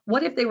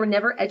 What if they were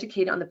never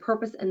educated on the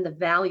purpose and the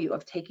value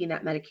of taking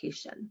that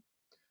medication?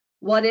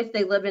 What if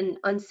they live in an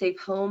unsafe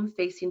home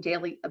facing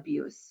daily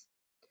abuse?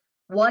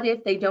 What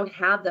if they don't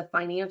have the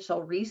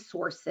financial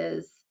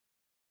resources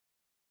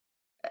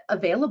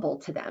available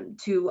to them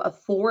to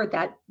afford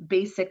that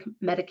basic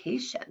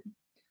medication,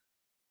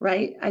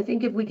 right? I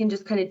think if we can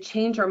just kind of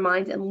change our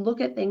minds and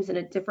look at things in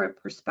a different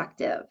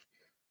perspective.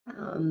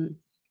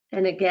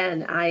 And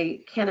again,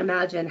 I can't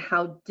imagine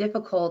how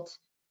difficult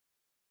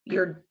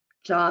your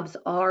jobs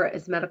are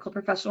as medical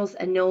professionals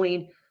and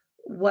knowing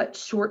what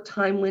short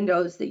time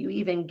windows that you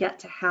even get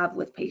to have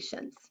with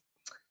patients.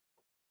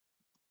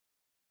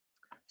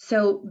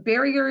 So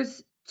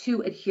barriers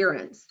to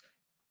adherence.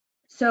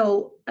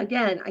 So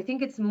again, I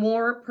think it's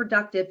more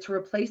productive to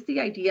replace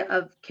the idea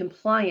of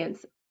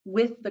compliance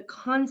with the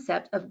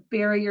concept of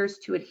barriers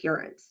to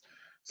adherence.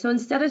 So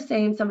instead of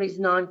saying somebody's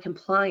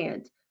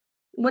non-compliant,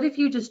 what if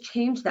you just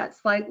change that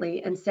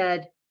slightly and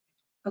said,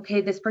 okay,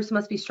 this person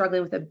must be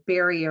struggling with a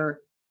barrier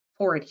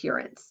for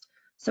adherence.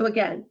 So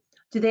again,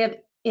 do they have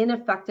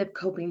ineffective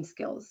coping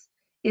skills?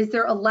 Is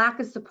there a lack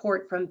of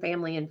support from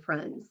family and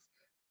friends?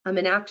 And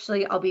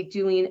actually, I'll be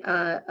doing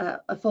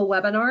a full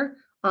webinar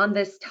on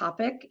this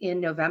topic in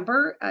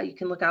November. You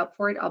can look out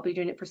for it. I'll be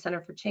doing it for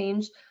Center for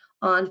Change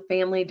on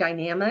family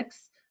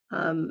dynamics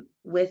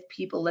with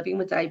people living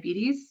with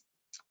diabetes.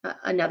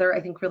 Another, I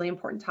think, really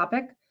important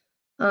topic.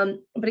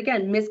 But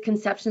again,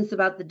 misconceptions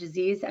about the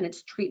disease and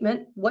its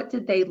treatment. What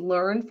did they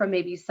learn from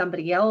maybe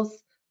somebody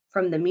else,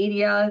 from the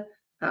media,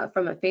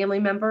 from a family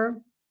member?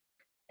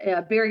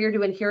 A barrier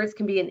to adherence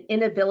can be an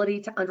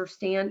inability to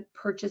understand,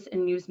 purchase,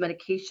 and use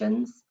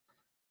medications.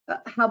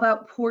 How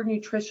about poor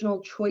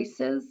nutritional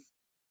choices?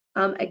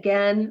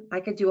 Again, I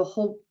could do a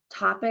whole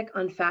topic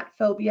on fat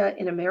phobia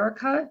in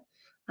America.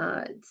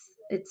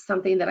 It's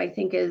something that I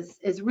think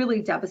is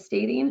really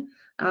devastating.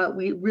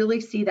 We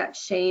really see that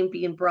shame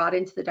being brought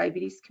into the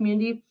diabetes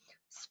community,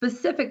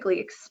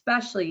 specifically,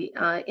 especially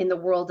in the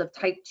world of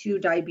type 2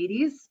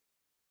 diabetes.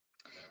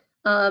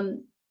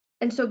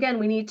 And so again,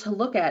 we need to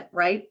look at,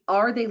 right,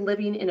 are they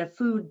living in a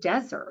food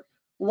desert?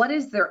 What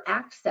is their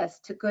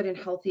access to good and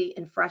healthy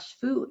and fresh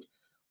food?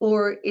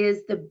 Or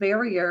is the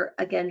barrier,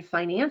 again,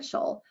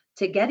 financial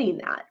to getting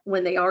that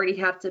when they already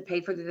have to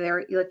pay for their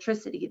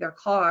electricity, their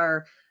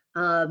car,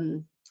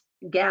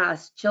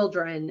 gas,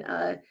 children,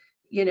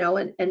 you know,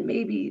 and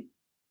maybe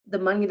the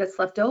money that's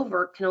left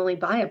over can only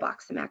buy a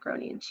box of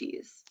macaroni and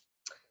cheese.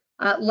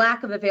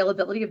 Lack of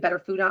availability of better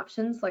food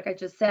options, like I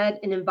just said,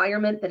 an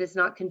environment that is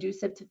not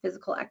conducive to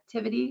physical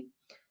activity,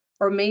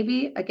 or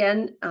maybe,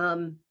 again,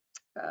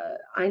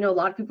 I know a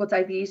lot of people with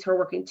diabetes who are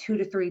working 2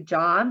 to 3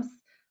 jobs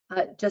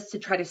just to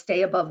try to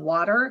stay above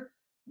water.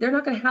 They're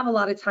not going to have a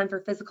lot of time for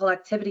physical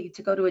activity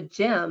to go to a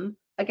gym.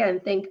 Again,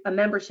 think a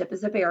membership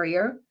is a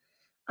barrier.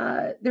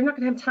 They're not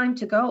going to have time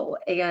to go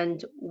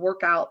and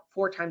work out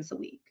 4 times a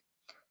week.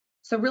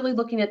 So really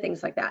looking at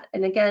things like that.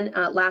 And again,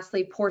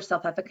 lastly, poor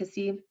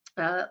self-efficacy.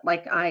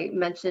 Like I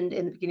mentioned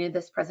in the beginning of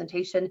this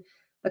presentation,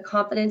 the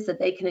confidence that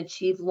they can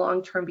achieve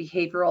long-term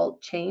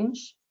behavioral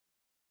change.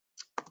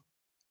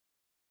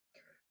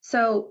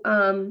 So,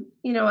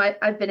 you know,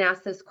 I've been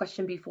asked this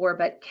question before,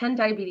 but can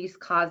diabetes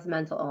cause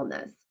mental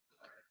illness?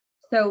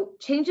 So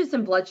changes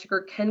in blood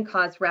sugar can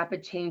cause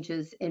rapid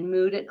changes in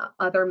mood and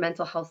other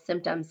mental health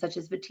symptoms such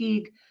as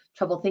fatigue,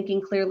 trouble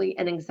thinking clearly,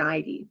 and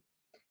anxiety.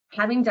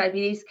 Having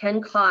diabetes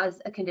can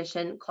cause a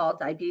condition called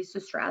diabetes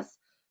distress,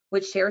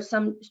 which shares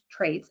some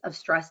traits of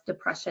stress,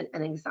 depression,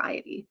 and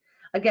anxiety.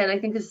 Again, I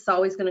think this is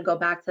always going to go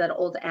back to that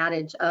old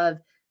adage of,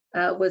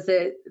 was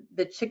it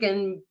the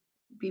chicken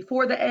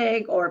before the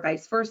egg or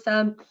vice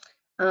versa?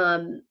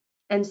 And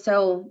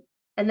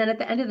then at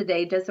the end of the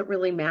day, does it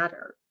really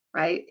matter,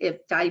 right?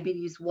 If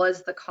diabetes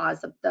was the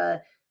cause of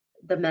the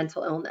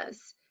mental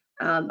illness.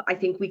 I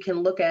think we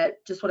can look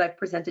at just what I've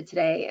presented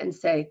today and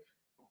say,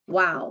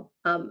 wow,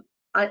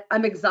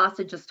 I'm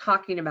exhausted just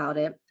talking about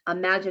it.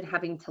 Imagine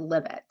having to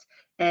live it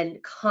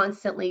and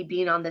constantly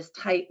being on this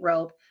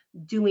tightrope,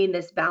 doing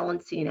this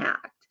balancing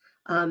act.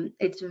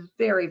 It's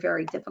very,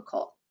 very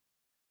difficult.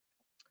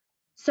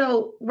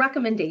 So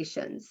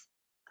recommendations.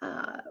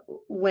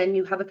 when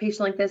you have a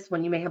patient like this,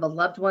 when you may have a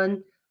loved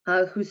one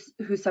who's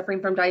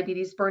suffering from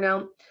diabetes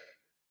burnout,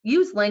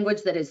 use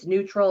language that is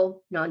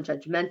neutral,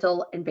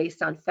 non-judgmental, and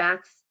based on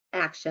facts,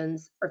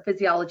 actions, or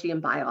physiology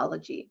and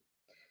biology.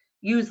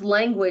 Use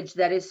language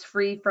that is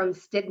free from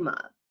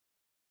stigma.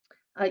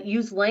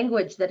 Use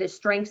language that is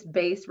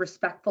strengths-based,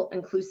 respectful,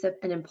 inclusive,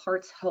 and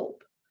imparts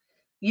hope.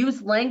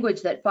 Use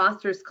language that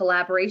fosters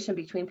collaboration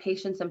between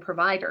patients and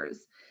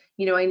providers.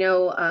 You know, I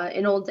know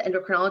an old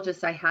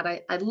endocrinologist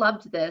I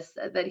loved this,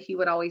 that he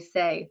would always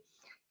say.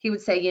 He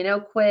would say, you know,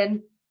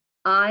 Quinn,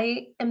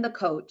 I am the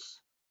coach,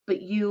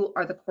 but you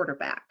are the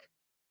quarterback.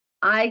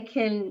 I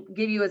can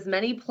give you as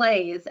many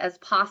plays as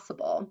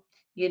possible,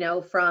 you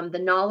know, from the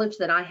knowledge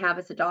that I have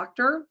as a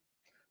doctor,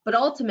 but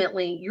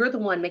ultimately you're the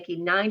one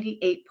making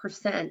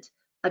 98%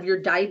 of your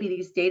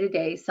diabetes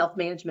day-to-day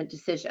self-management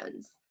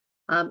decisions.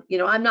 You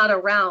know, I'm not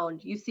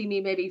around. You see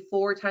me maybe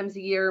 4 times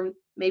a year,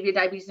 maybe a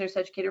diabetes nurse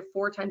educator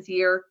 4 times a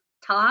year,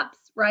 tops,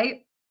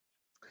 right?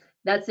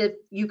 That's if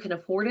you can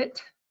afford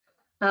it.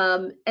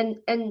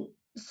 And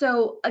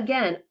so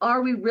again,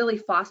 are we really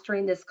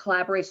fostering this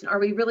collaboration? Are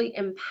we really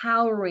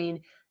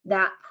empowering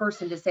that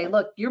person to say,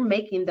 look, you're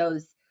making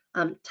those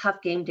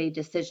tough game day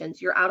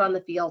decisions. You're out on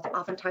the field,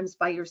 oftentimes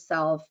by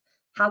yourself.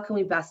 How can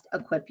we best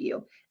equip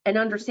you? And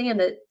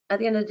understand that at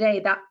the end of the day,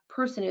 that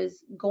person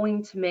is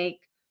going to make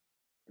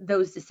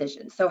those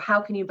decisions. So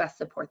how can you best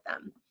support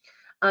them?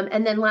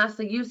 And then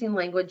lastly, using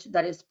language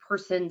that is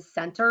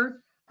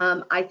person-centered,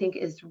 I think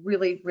is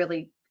really,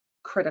 really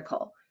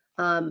critical.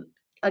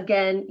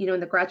 Again, you know, in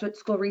the graduate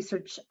school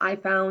research, I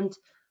found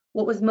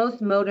what was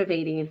most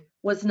motivating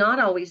was not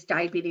always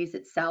diabetes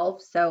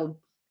itself. So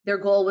their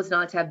goal was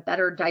not to have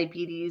better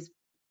diabetes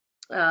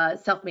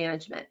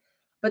self-management,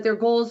 but their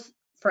goals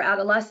for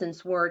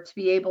adolescents were to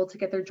be able to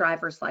get their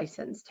driver's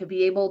license, to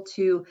be able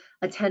to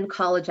attend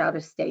college out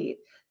of state,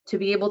 to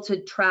be able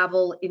to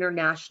travel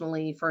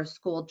internationally for a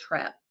school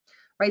trip,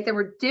 right? There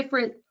were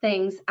different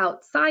things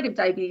outside of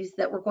diabetes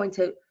that were going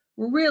to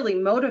really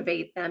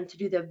motivate them to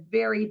do the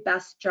very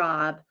best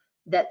job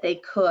that they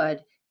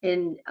could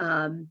in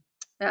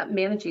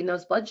managing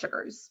those blood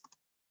sugars.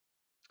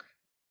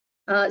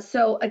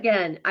 So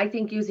again, I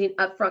think using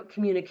upfront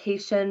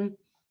communication,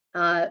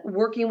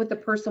 working with the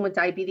person with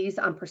diabetes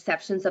on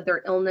perceptions of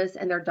their illness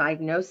and their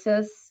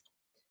diagnosis.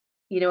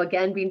 You know,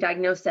 again, being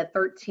diagnosed at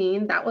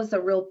 13, that was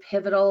a real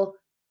pivotal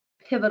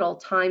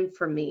time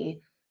for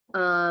me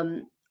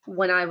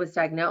when I was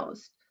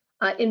diagnosed.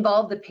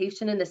 Involve the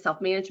patient in the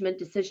self-management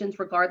decisions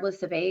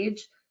regardless of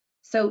age.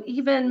 So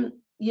even,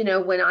 you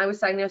know, when I was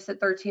diagnosed at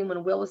 13,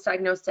 when Will was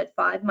diagnosed at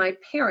 5, my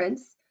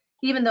parents,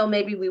 even though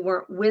maybe we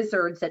weren't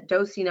wizards at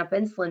dosing up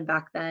insulin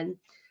back then,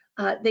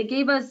 they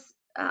gave us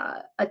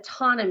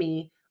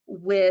autonomy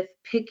with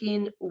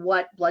picking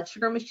what blood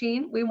sugar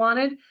machine we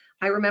wanted.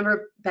 I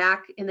remember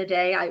back in the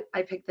day,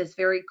 I picked this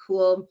very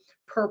cool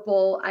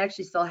purple, I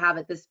actually still have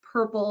it, this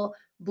purple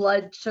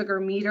blood sugar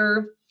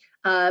meter.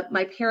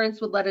 My parents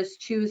would let us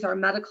choose our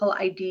medical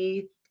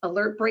ID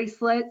alert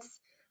bracelets.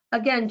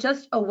 Again,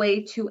 just a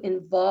way to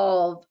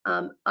involve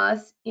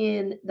us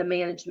in the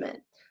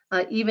management,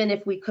 even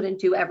if we couldn't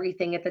do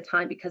everything at the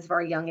time because of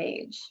our young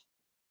age.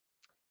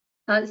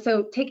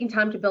 So taking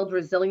time to build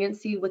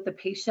resiliency with the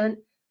patient.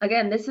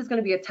 Again, this is going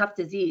to be a tough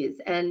disease,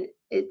 and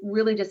it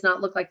really does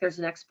not look like there's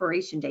an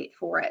expiration date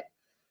for it.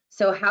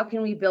 So how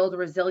can we build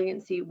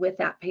resiliency with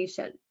that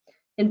patient?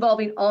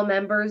 Involving all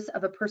members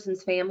of a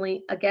person's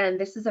family. Again,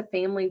 this is a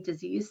family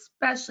disease,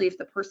 especially if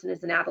the person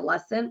is an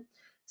adolescent.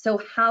 So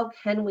how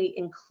can we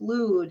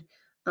include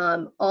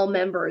all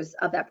members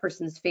of that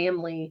person's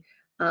family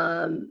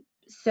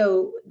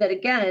so that,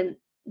 again,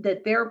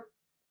 that their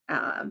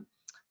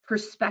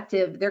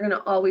perspective, they're going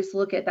to always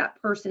look at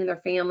that person and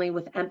their family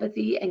with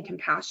empathy and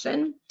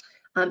compassion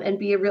and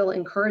be a real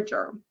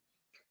encourager.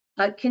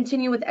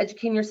 Continue with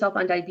educating yourself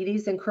on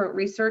diabetes and current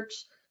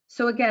research.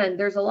 So again,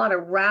 there's a lot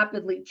of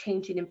rapidly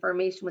changing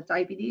information with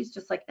diabetes,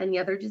 just like any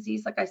other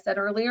disease, like I said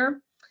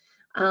earlier,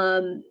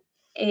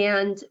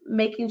 and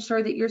making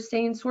sure that you're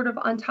staying sort of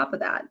on top of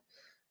that.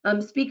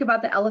 Speak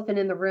about the elephant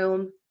in the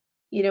room.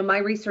 You know, my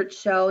research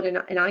showed,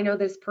 and I know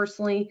this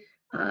personally,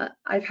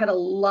 I've had a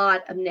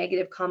lot of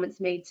negative comments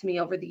made to me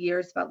over the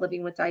years about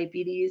living with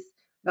diabetes,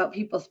 about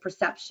people's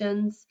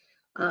perceptions,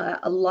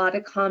 a lot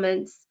of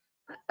comments.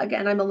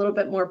 Again, I'm a little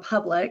bit more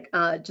public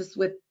just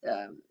with,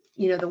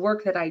 you know, the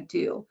work that I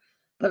do,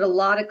 but a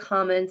lot of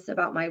comments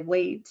about my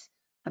weight,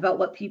 about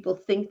what people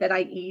think that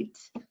I eat,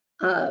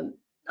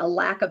 a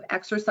lack of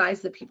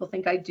exercise that people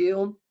think I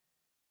do.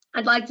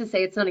 I'd like to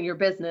say it's none of your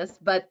business,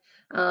 but,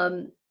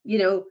 you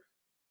know,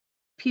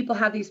 people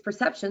have these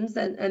perceptions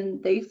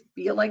and they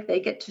feel like they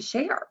get to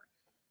share.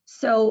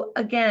 So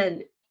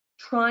again,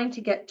 trying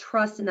to get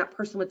trust in that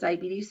person with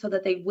diabetes so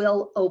that they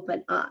will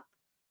open up,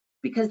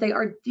 because they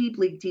are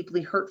deeply,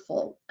 deeply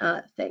hurtful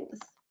things.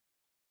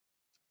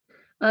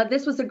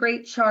 This was a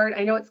great chart.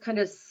 I know it's kind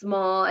of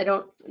small. I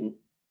don't,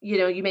 you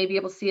know, you may be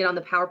able to see it on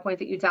the PowerPoint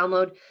that you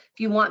download. If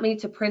you want me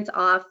to print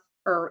off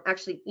or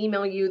actually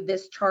email you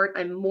this chart,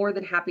 I'm more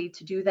than happy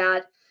to do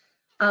that.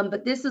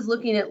 But this is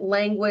looking at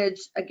language,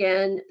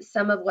 again,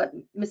 some of what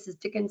Mrs.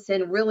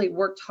 Dickinson really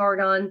worked hard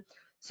on.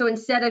 So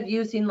instead of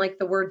using like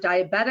the word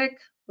diabetic,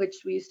 which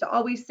we used to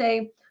always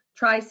say,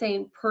 try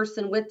saying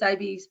person with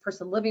diabetes,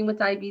 person living with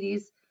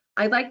diabetes.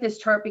 I like this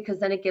chart because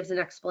then it gives an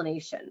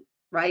explanation,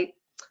 right?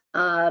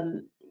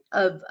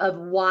 Of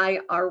why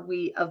are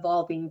we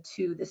evolving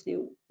to this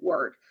new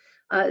word.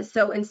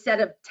 So instead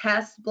of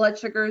test blood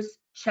sugars,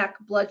 check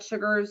blood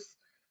sugars.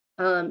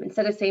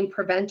 Instead of saying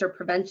prevent or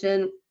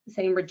prevention,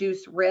 saying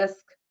reduce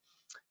risk.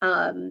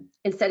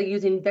 Instead of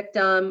using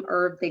victim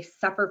or they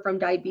suffer from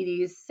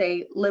diabetes,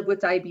 say live with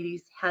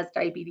diabetes, has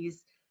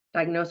diabetes,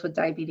 diagnosed with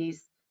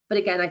diabetes. But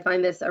again, I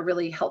find this a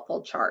really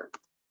helpful chart.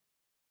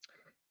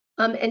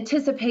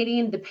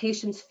 Anticipating the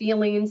patient's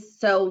feelings.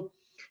 So,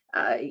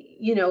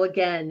 you know,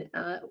 again,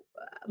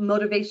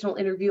 motivational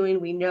interviewing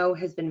we know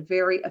has been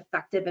very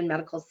effective in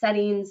medical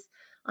settings,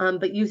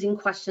 but using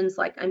questions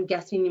like, I'm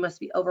guessing you must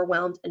be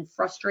overwhelmed and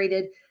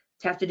frustrated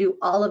to have to do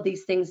all of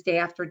these things day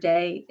after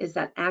day. Is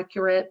that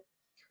accurate?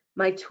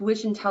 My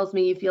tuition tells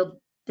me you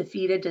feel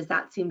defeated. Does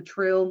that seem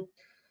true?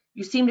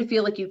 You seem to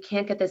feel like you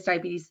can't get this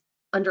diabetes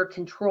under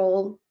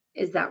control.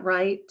 Is that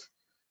right?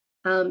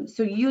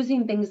 So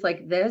using things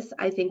like this,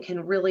 I think,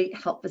 can really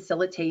help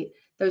facilitate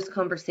those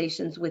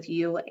conversations with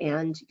you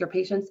and your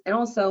patients, and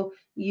also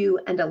you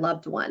and a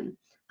loved one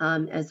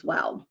as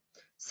well.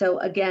 So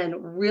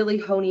again, really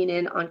honing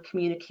in on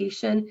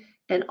communication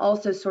and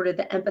also sort of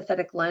the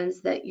empathetic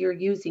lens that you're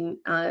using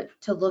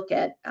to look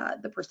at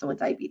the person with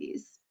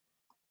diabetes.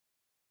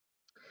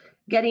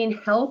 Getting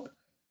help.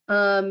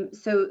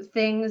 So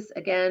things,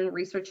 again,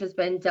 research has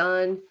been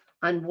done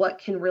on what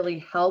can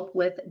really help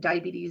with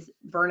diabetes,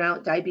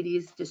 burnout,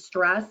 diabetes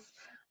distress,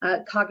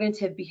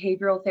 cognitive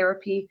behavioral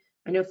therapy.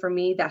 I know for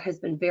me that has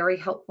been very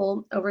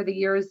helpful over the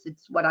years.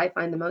 It's what I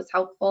find the most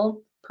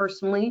helpful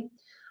personally.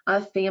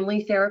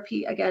 Family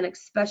therapy, again,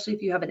 especially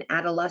if you have an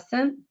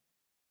adolescent.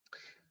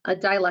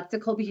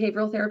 Dialectical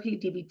behavioral therapy,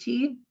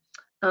 DBT.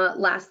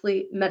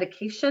 Lastly,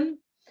 medication.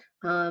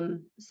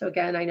 So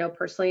again, I know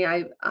personally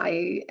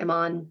I am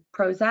on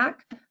Prozac.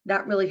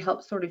 That really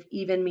helps sort of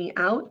even me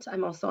out.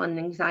 I'm also on an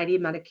anxiety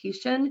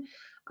medication,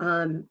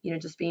 you know,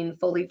 just being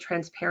fully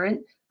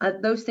transparent.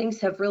 Those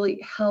things have really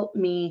helped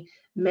me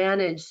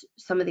manage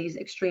some of these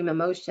extreme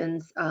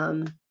emotions,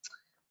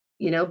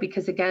 you know,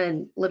 because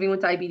again, living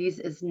with diabetes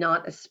is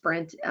not a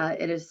sprint.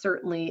 It is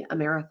certainly a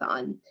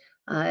marathon,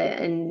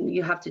 and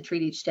you have to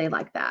treat each day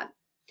like that.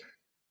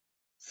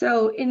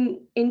 So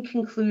in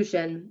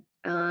conclusion,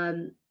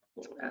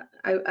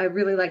 I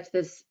really liked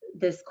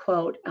this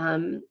quote.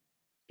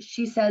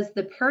 She says,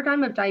 the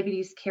paradigm of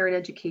diabetes care and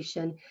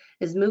education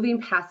is moving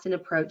past an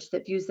approach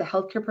that views the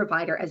healthcare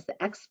provider as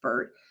the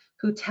expert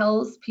who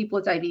tells people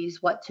with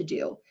diabetes what to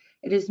do.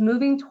 It is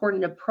moving toward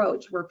an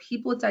approach where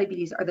people with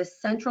diabetes are the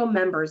central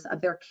members of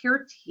their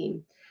care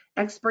team,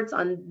 experts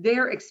on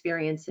their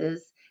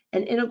experiences,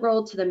 and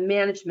integral to the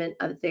management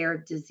of their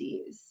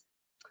disease.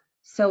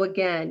 So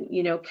again,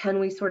 you know,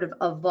 can we sort of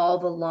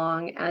evolve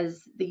along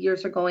as the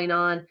years are going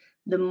on,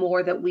 the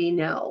more that we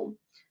know?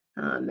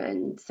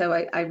 And so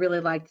I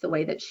really liked the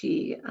way that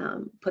she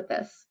put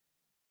this.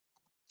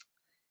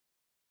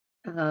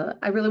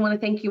 I really want to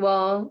thank you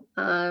all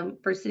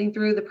for sitting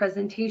through the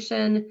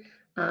presentation,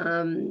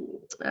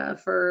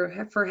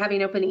 for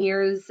having open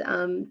ears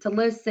to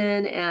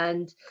listen.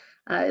 And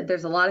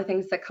there's a lot of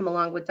things that come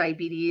along with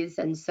diabetes.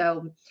 And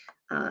so,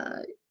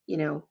 you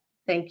know,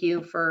 thank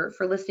you for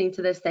listening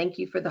to this. Thank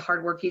you for the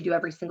hard work you do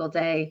every single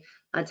day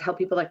to help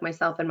people like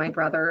myself and my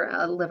brother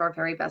live our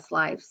very best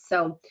lives.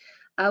 So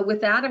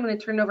with that, I'm going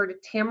to turn it over to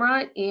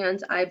Tamara,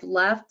 and I've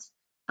left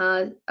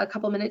a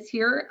couple minutes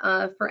here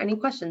for any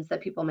questions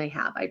that people may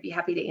have. I'd be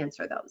happy to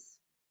answer those.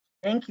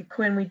 Thank you,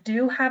 Quinn. We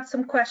do have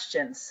some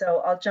questions,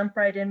 so I'll jump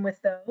right in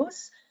with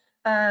those.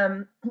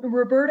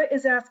 Roberta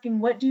is asking,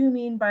 what do you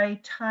mean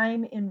by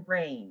time in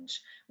range?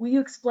 Will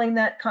you explain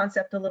that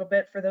concept a little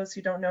bit for those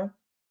who don't know?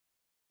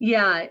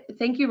 Yeah,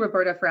 thank you,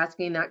 Roberta, for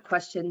asking that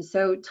question.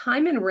 So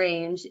time in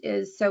range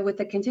is, so with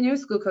the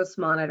continuous glucose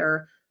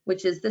monitor,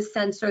 which is the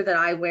sensor that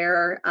I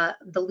wear,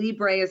 the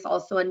Libre is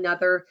also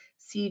another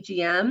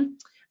CGM.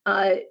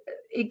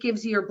 It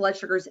gives you your blood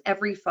sugars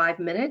every 5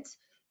 minutes.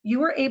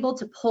 You are able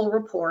to pull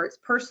reports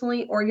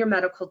personally or your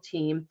medical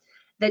team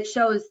that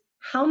shows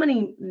how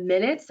many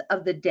minutes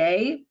of the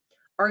day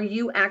are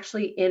you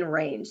actually in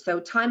range. So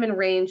time in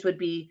range would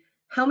be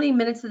how many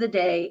minutes of the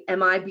day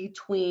am I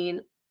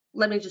between,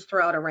 let me just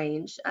throw out a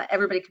range.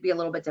 Everybody could be a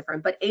little bit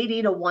different, but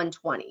 80 to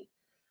 120.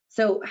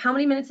 So how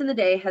many minutes in the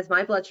day has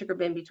my blood sugar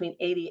been between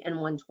 80 and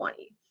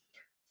 120?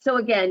 So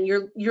again,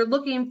 you're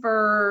looking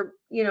for,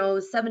 you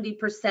know,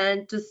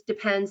 70%, just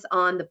depends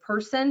on the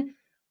person.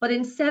 But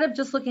instead of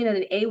just looking at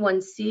an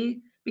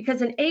A1C,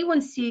 because an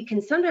A1C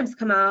can sometimes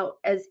come out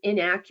as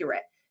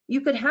inaccurate.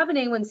 You could have an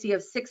A1C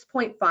of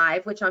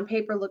 6.5, which on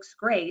paper looks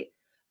great,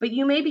 but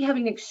you may be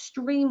having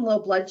extreme low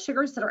blood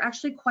sugars that are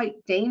actually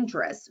quite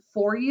dangerous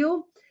for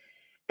you.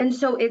 And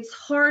so it's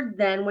hard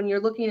then when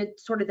you're looking at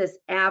sort of this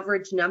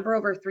average number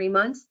over 3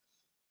 months.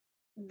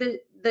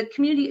 the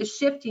community is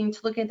shifting to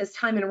looking at this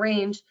time and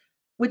range,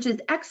 which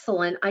is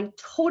excellent. I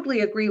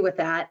totally agree with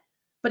that.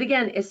 But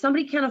again, if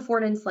somebody can't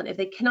afford insulin, if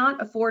they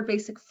cannot afford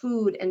basic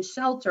food and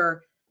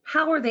shelter,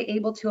 how are they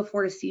able to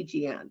afford a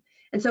CGM?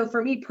 And so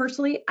for me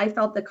personally, I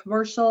felt the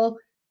commercial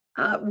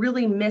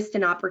really missed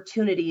an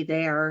opportunity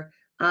there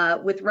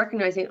with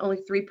recognizing only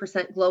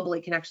 3%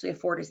 globally can actually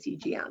afford a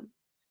CGM.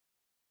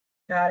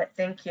 Got it.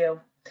 Thank you.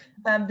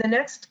 The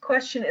next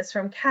question is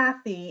from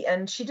Kathy,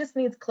 and she just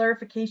needs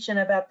clarification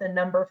about the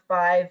number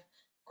 5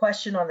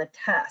 question on the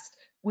test,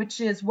 which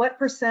is what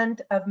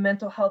 % of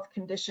mental health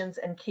conditions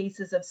and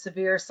cases of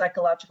severe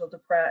psychological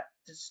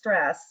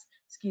distress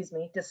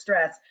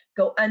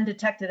go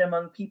undetected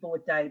among people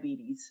with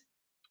diabetes?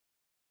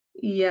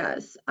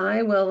 Yes,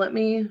 I will. Let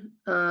me.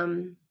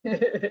 I'm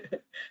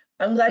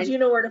glad you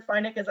know where to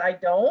find it because I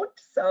don't,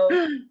 so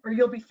or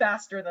you'll be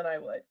faster than I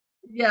would.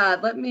 Yeah,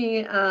 let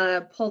me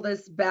pull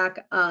this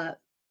back up.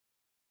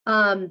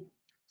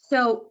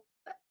 So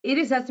it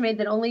is estimated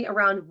that only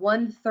around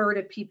 1/3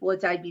 of people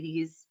with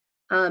diabetes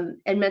and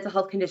mental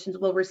health conditions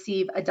will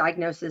receive a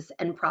diagnosis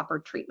and proper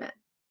treatment.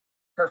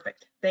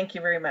 Perfect. Thank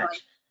you very much.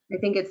 I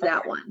think it's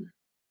that one.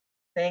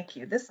 Thank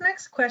you. This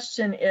next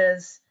question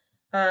is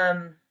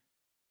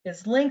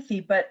lengthy,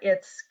 but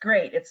it's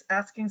great. It's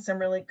asking some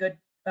really good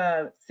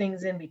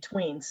things in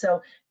between.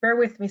 So bear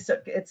with me.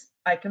 So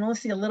I can only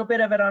see a little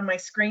bit of it on my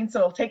screen, so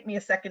it'll take me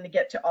a second to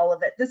get to all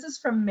of it. This is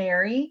from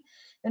Mary,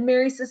 and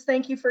Mary says,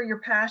 thank you for your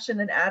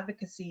passion and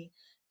advocacy.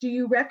 Do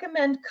you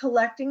recommend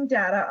collecting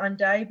data on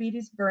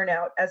diabetes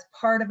burnout as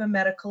part of a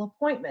medical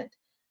appointment?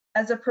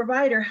 As a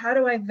provider, how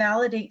do I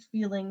validate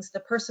feelings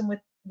the person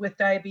with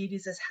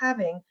diabetes is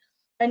having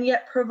and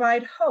yet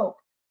provide hope?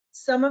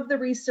 Some of the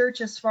research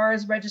as far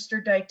as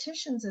registered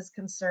dietitians is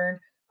concerned,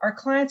 our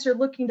clients are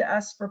looking to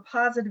us for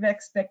positive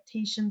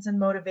expectations and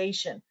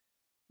motivation.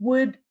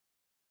 What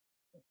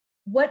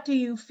do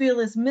you feel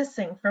is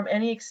missing from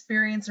any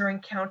experience or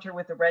encounter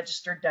with a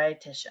registered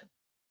dietitian?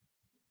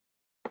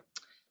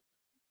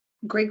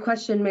 Great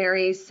question,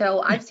 Mary.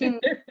 So I've seen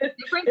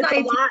different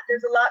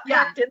There's a lot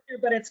packed in there,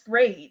 but it's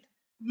great.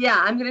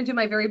 Yeah, I'm going to do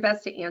my very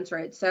best to answer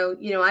it. So,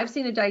 I've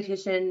seen a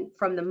dietitian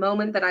from the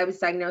moment that I was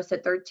diagnosed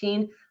at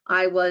 13.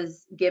 I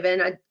was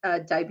given a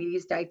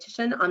diabetes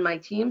dietitian on my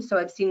team. So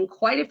I've seen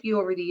quite a few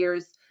over the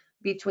years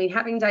between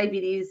having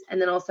diabetes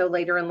and then also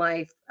later in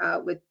life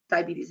with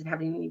diabetes and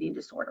having an eating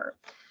disorder.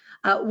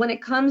 When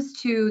it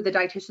comes to the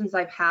dietitians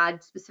I've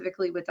had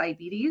specifically with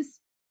diabetes,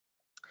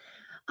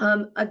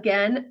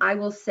 again, I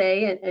will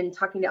say, and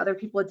talking to other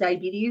people with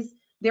diabetes,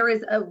 there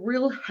is a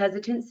real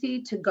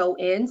hesitancy to go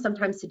in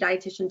sometimes to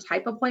dietitian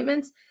type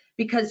appointments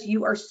because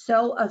you are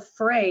so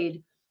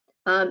afraid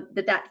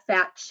that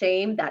fat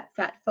shame, that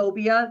fat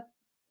phobia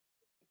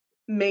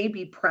may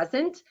be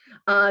present,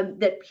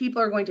 that people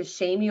are going to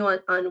shame you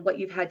on what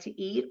you've had to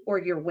eat or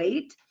your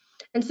weight.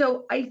 And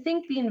so I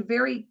think being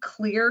very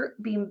clear,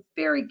 being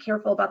very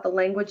careful about the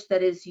language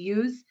that is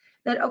used,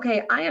 that,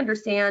 okay, I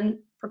understand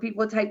for people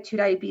with type 2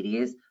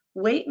 diabetes,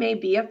 weight may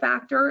be a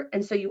factor.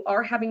 And so you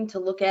are having to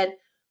look at,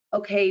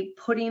 okay,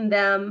 putting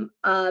them,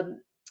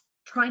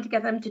 trying to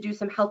get them to do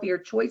some healthier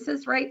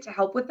choices, right, to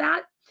help with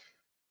that.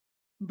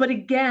 But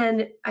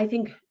again, I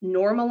think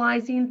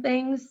normalizing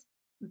things,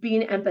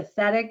 being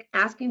empathetic,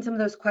 asking some of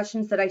those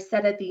questions that I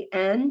said at the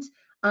end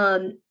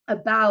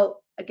about,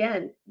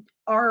 again,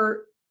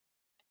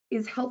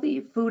 is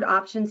healthy food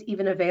options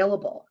even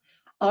available?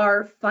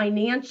 Are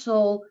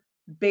financial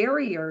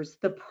barriers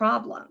the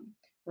problem,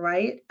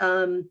 right?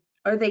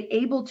 Are they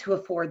able to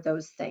afford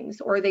those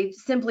things? Or are they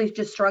simply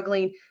just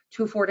struggling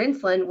to afford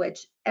insulin,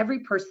 which every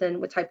person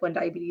with type 1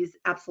 diabetes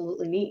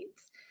absolutely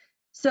needs?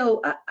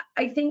 So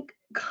I think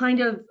kind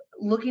of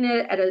looking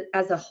at it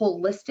as a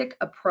holistic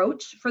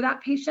approach for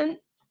that patient,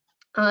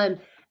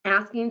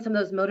 asking some of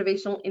those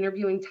motivational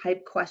interviewing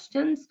type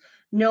questions,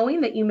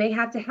 knowing that you may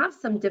have to have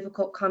some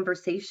difficult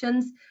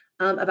conversations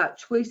about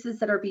choices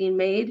that are being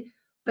made.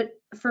 But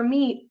for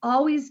me,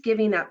 always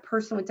giving that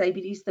person with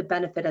diabetes the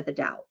benefit of the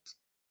doubt.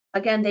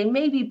 Again, they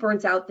may be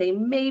burnt out, they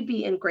may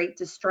be in great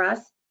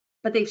distress,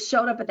 but they've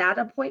showed up at that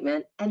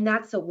appointment and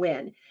that's a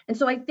win. And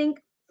so I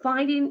think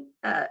finding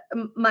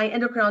my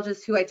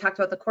endocrinologist, who I talked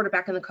about, the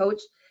quarterback and the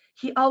coach,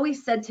 he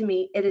always said to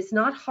me, it is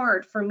not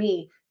hard for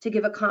me to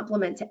give a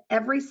compliment to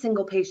every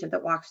single patient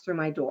that walks through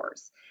my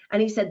doors.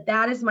 And he said,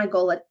 that is my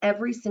goal at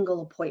every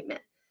single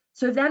appointment.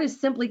 So if that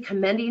is simply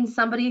commending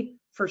somebody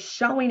for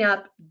showing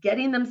up,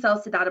 getting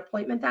themselves to that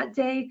appointment that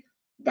day,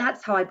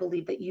 that's how I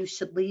believe that you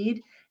should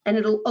lead. And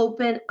it'll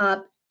open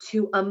up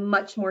to a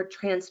much more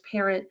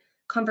transparent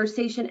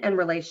conversation and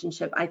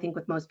relationship, I think,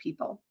 with most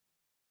people.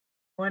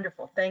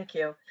 Wonderful, thank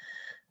you.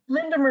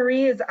 Linda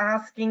Marie is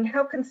asking,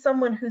 how can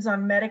someone who's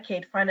on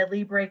Medicaid find a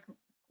Libre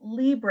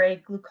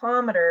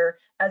glucometer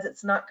as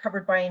it's not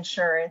covered by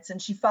insurance?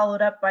 And she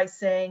followed up by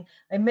saying,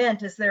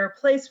 is there a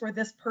place where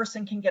this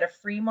person can get a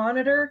free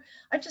monitor?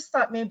 I just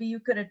thought maybe you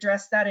could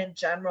address that in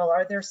general.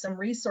 Are there some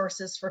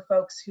resources for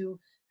folks who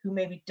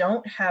maybe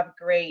don't have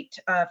great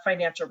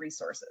financial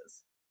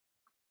resources?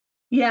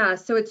 Yeah,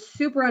 so it's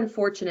super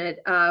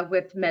unfortunate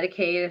with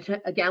Medicaid,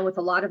 again, with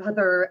a lot of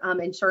other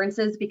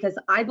insurances, because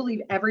I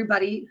believe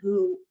everybody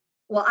who,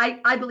 well,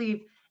 I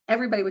believe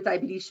everybody with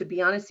diabetes should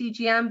be on a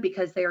CGM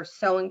because they are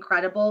so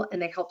incredible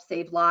and they help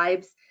save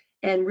lives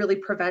and really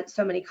prevent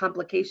so many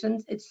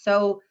complications. It's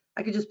so,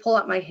 I could just pull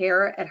out my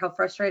hair at how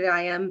frustrated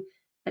I am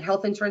at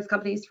health insurance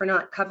companies for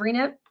not covering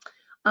it.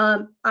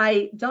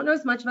 I don't know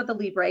as much about the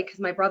Libre because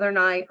my brother and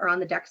I are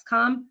on the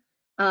Dexcom.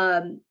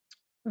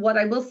 What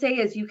I will say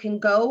is you can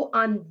go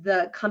on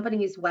the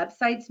company's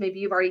websites. Maybe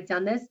you've already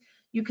done this.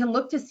 You can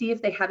look to see if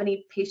they have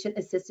any patient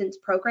assistance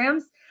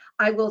programs.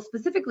 I will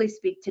specifically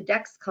speak to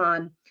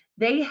Dexcom.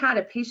 They had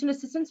a patient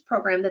assistance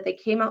program that they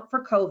came out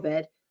for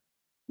COVID.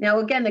 Now,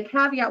 again, the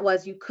caveat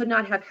was you could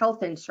not have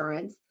health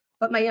insurance,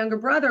 but my younger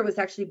brother was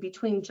actually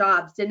between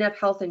jobs, didn't have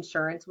health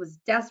insurance, was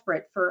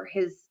desperate for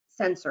his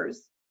sensors.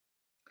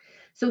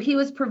 So he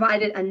was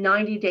provided a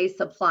 90-day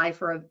supply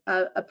for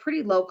a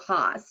pretty low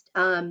cost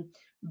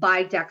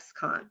by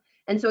Dexcom.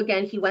 And so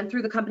again, he went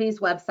through the company's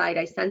website.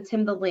 I sent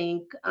him the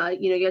link.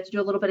 You have to do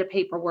a little bit of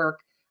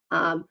paperwork.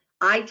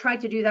 I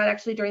tried to do that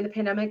actually during the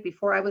pandemic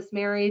before I was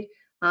married.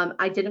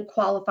 I didn't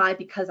qualify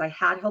because I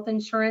had health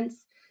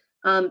insurance.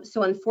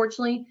 So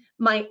unfortunately,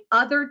 my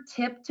other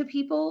tip to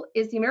people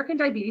is the American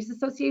Diabetes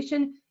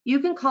Association. You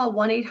can call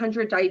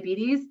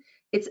 1-800-DIABETES.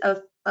 It's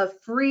a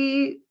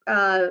free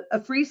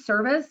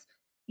service.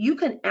 You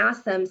can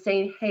ask them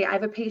saying, hey, I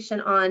have a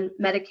patient on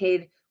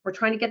Medicaid. We're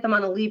trying to get them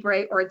on a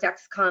Libre or a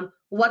Dexcom.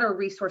 What are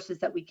resources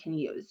that we can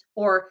use?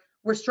 Or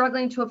we're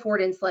struggling to afford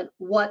insulin.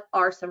 What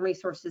are some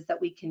resources that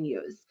we can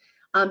use?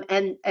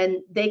 And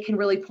they can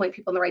really point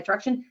people in the right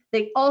direction.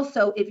 They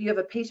also, if you have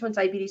a patient with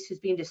diabetes who's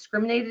being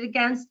discriminated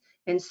against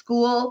in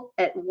school,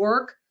 at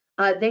work,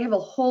 they have a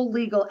whole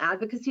legal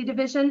advocacy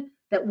division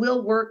that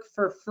will work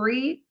for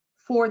free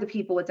for the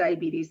people with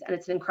diabetes, and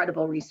it's an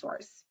incredible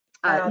resource.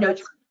 Wow,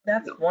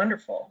 that's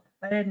wonderful.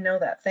 I didn't know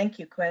that. Thank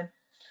you, Quinn.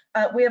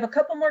 We have a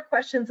couple more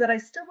questions that I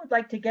still would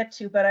like to get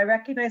to, but I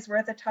recognize we're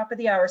at the top of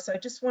the hour, so I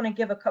just want to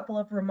give a couple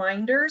of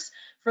reminders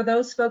for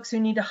those folks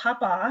who need to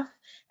hop off.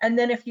 And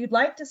then if you'd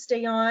like to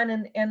stay on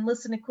and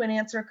listen to Quinn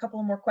answer a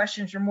couple more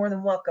questions, you're more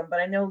than welcome.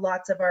 But I know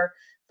lots of our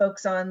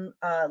folks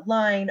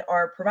online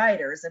are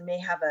providers and may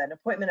have an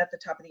appointment at the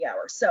top of the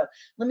hour. So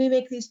let me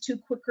make these two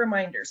quick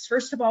reminders.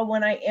 First of all,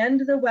 when I end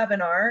the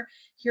webinar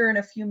here in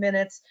a few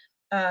minutes,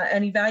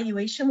 an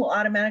evaluation will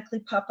automatically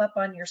pop up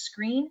on your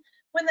screen.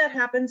 When that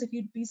happens, if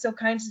you'd be so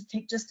kind to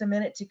take just a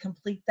minute to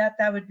complete that,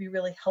 that would be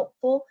really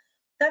helpful.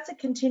 That's a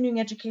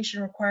continuing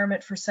education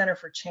requirement for Center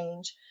for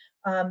Change.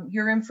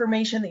 Your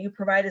information that you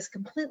provide is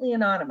completely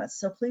anonymous,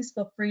 so please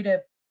feel free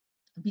to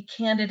be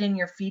candid in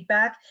your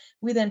feedback.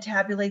 We then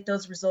tabulate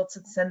those results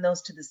and send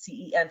those to the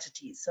CE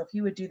entities. So if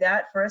you would do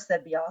that for us,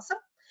 that'd be awesome.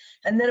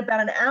 And then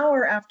about an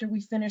hour after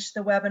we finish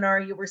the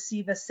webinar, you'll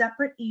receive a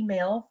separate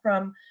email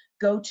from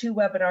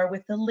GoToWebinar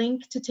with the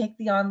link to take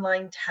the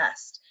online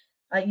test.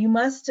 You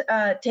must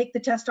take the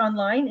test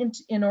online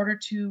in order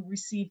to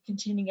receive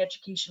continuing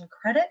education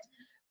credit.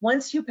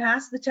 Once you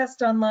pass the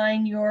test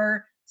online,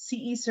 your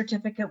CE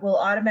certificate will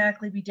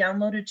automatically be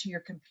downloaded to your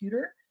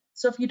computer.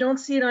 So if you don't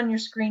see it on your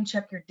screen,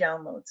 check your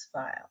downloads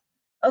file.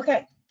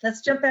 Okay,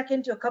 let's jump back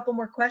into a couple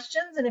more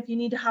questions. And if you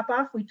need to hop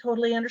off, we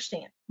totally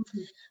understand.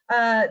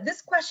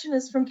 This question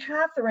is from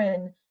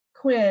Catherine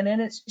Quinn,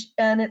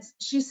 and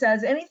she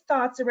says, any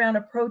thoughts around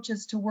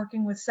approaches to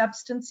working with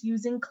substance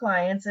using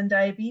clients and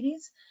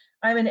diabetes?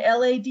 I'm an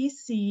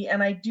LADC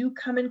and I do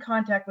come in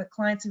contact with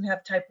clients who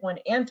have type 1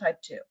 and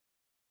type 2.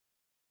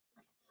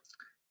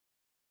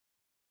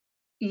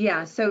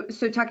 Yeah, so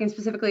talking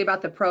specifically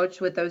about the approach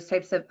with those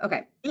types of,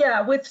 okay.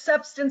 Yeah, with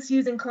substance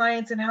using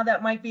clients and how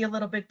that might be a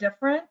little bit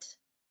different.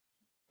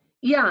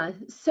 Yeah,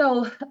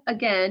 so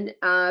again,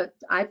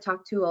 I've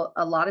talked to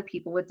a lot of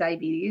people with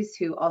diabetes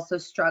who also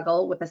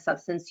struggle with a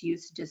substance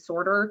use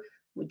disorder,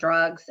 with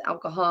drugs,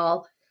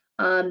 alcohol.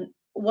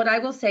 What I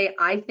will say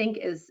I think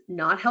is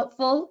not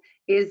helpful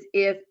is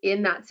if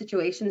in that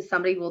situation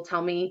somebody will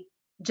tell me,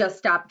 just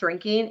stop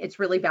drinking, it's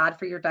really bad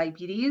for your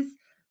diabetes.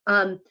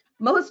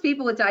 Most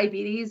people with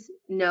diabetes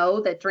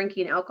know that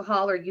drinking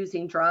alcohol or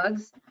using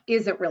drugs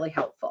isn't really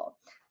helpful.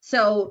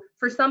 So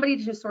for somebody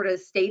to just sort of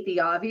state the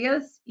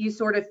obvious, you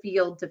sort of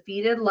feel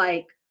defeated,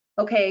 like,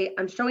 okay,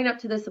 I'm showing up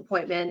to this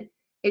appointment.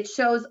 It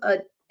shows an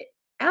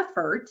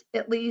effort,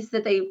 at least,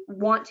 that they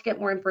want to get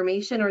more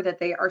information or that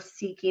they are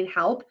seeking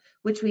help,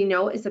 which we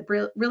know is a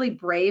really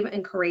brave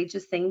and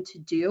courageous thing to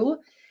do.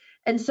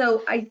 And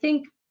so I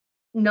think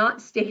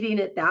not stating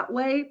it that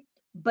way,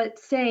 but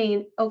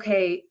saying,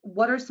 okay,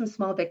 what are some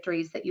small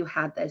victories that you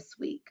had this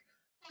week?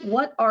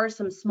 What are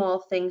some small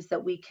things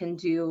that we can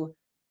do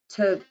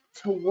to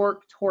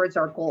work towards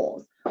our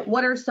goals?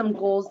 What are some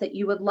goals that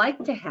you would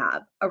like to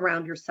have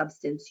around your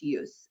substance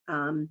use?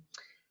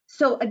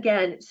 So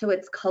again, so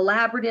it's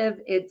collaborative,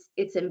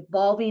 it's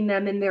involving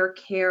them in their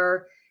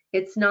care.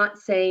 It's not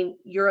saying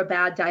you're a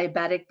bad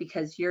diabetic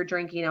because you're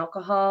drinking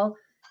alcohol.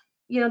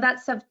 You know,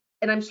 that stuff,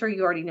 and I'm sure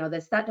you already know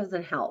this, that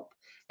doesn't help.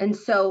 And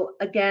so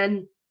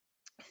again,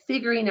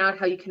 figuring out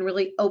how you can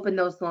really open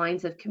those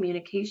lines of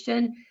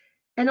communication,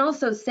 and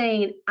also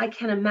saying, I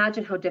can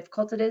imagine how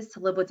difficult it is to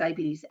live with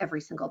diabetes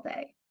every single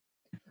day,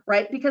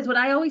 right? Because what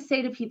I always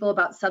say to people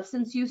about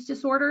substance use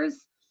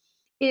disorders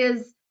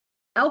is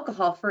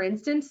alcohol, for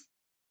instance,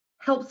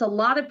 helps a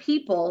lot of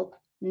people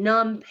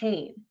numb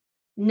pain,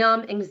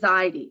 numb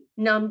anxiety,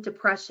 numb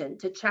depression,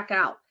 to check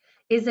out.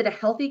 Is it a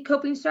healthy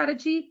coping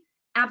strategy?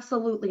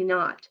 Absolutely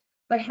not.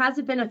 But has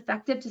it been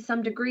effective to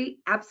some degree?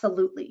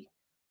 Absolutely.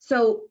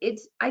 So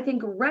it's, I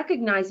think,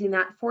 recognizing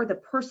that for the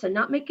person,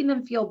 not making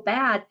them feel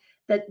bad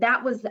that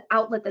that was the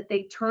outlet that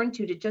they turned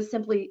to just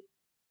simply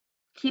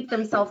keep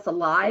themselves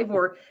alive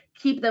or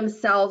keep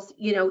themselves,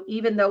 you know,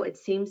 even though it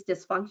seems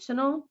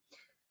dysfunctional.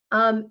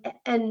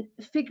 And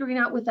figuring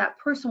out with that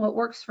person what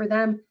works for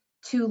them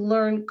to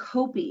learn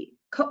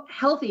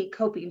healthy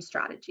coping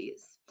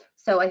strategies.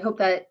 So I hope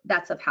that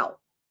that's of help.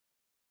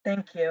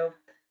 Thank you.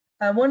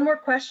 One more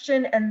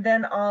question, and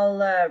then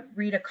I'll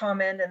read a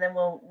comment, and then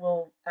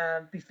we'll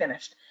be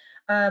finished.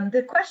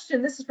 The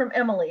question, this is from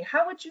Emily.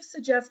 How would you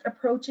suggest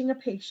approaching a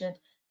patient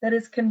that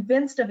is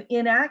convinced of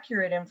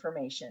inaccurate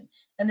information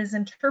and is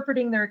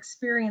interpreting their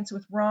experience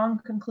with wrong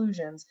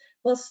conclusions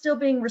while still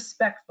being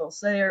respectful,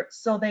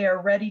 so they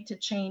are ready to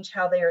change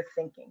how they are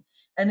thinking?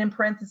 And in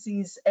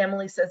parentheses,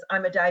 Emily says,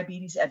 I'm a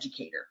diabetes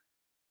educator.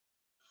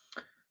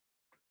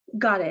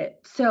 Got it.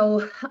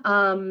 So,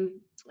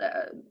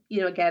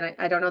 you know, again,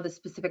 I don't know the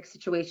specific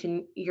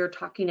situation you're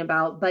talking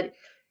about, but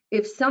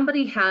if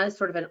somebody has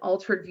sort of an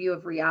altered view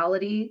of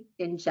reality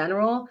in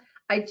general,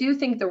 I do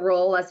think the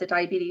role as a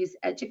diabetes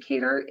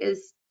educator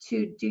is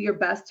to do your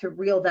best to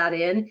reel that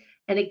in.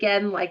 And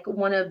again, like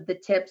one of the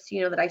tips,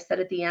 you know, that I said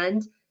at the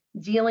end,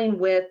 dealing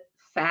with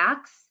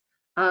facts,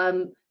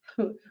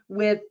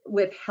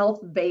 with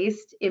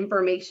health-based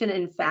information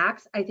and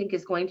facts, I think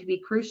is going to be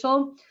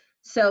crucial.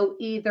 So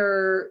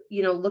either,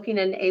 you know, looking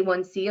at an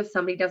A1C, if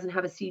somebody doesn't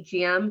have a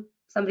CGM,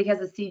 somebody has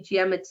a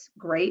CGM, it's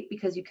great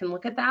because you can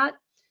look at that.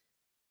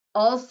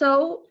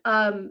 Also,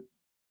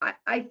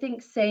 I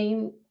think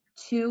saying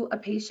to a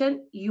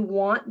patient, you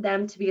want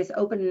them to be as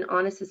open and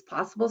honest as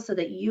possible so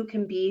that you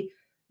can be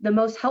the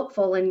most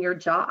helpful in your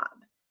job,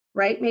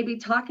 right? Maybe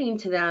talking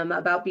to them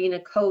about being a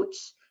coach,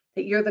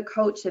 that you're the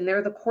coach and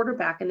they're the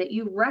quarterback, and that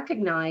you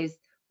recognize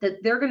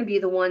that they're going to be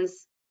the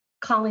ones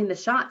calling the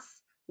shots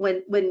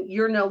when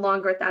you're no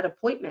longer at that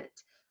appointment,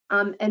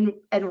 and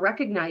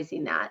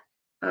recognizing that,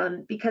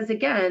 because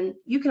again,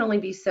 you can only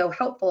be so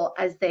helpful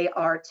as they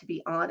are to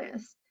be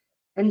honest.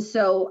 And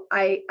so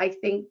I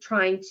think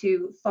trying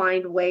to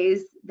find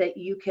ways that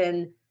you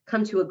can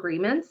come to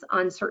agreements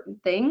on certain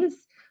things,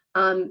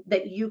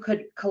 that you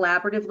could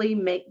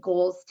collaboratively make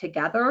goals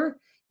together,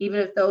 even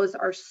if those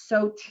are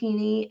so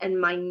teeny and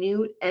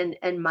minute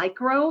and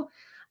micro,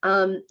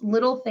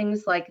 little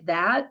things like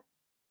that.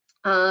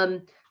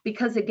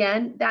 Because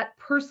again, that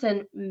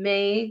person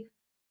may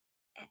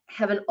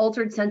have an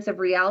altered sense of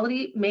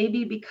reality,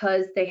 maybe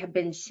because they have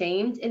been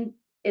shamed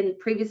in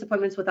previous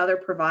appointments with other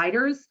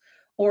providers,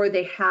 or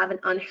they have an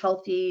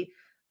unhealthy,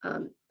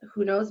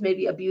 who knows,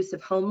 maybe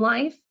abusive home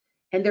life,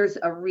 and there's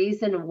a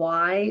reason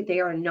why they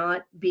are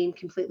not being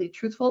completely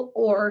truthful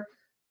or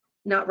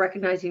not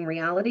recognizing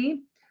reality.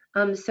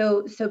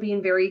 So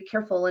being very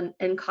careful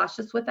and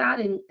cautious with that,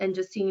 and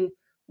just seeing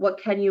what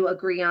can you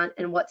agree on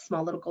and what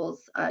small little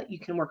goals you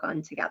can work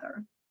on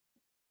together.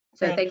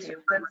 So thanks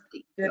you. for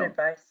good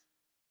advice.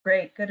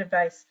 Great, good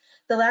advice.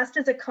 The last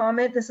is a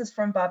comment. This is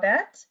from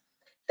Babette.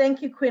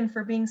 Thank you, Quinn,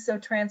 for being so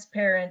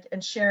transparent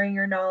and sharing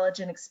your knowledge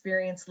and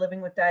experience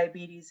living with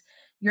diabetes.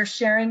 Your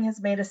sharing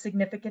has made a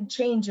significant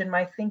change in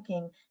my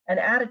thinking and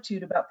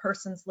attitude about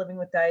persons living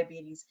with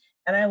diabetes,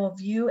 and I will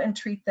view and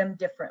treat them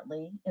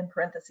differently, in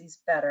parentheses,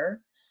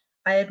 better.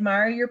 I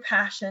admire your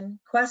passion,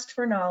 quest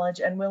for knowledge,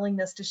 and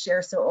willingness to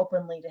share so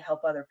openly to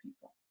help other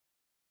people.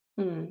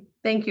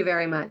 Thank you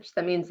very much.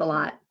 That means a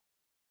lot.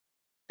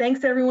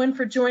 Thanks everyone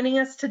for joining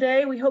us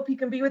today. We hope you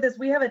can be with us.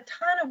 We have a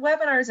ton of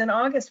webinars in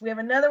August. We have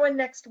another one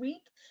next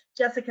week.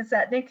 Jessica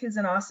Setnick, who's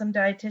an awesome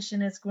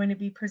dietitian, is going to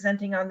be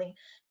presenting on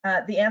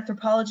the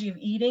anthropology of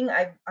eating.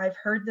 I've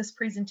heard this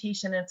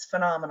presentation, and it's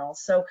phenomenal.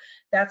 So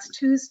that's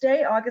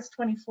Tuesday, August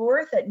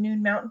 24th at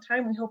noon Mountain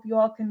Time. We hope you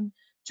all can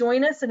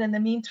join us. And in the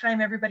meantime,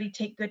 everybody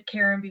take good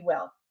care and be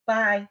well.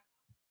 Bye.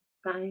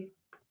 Bye.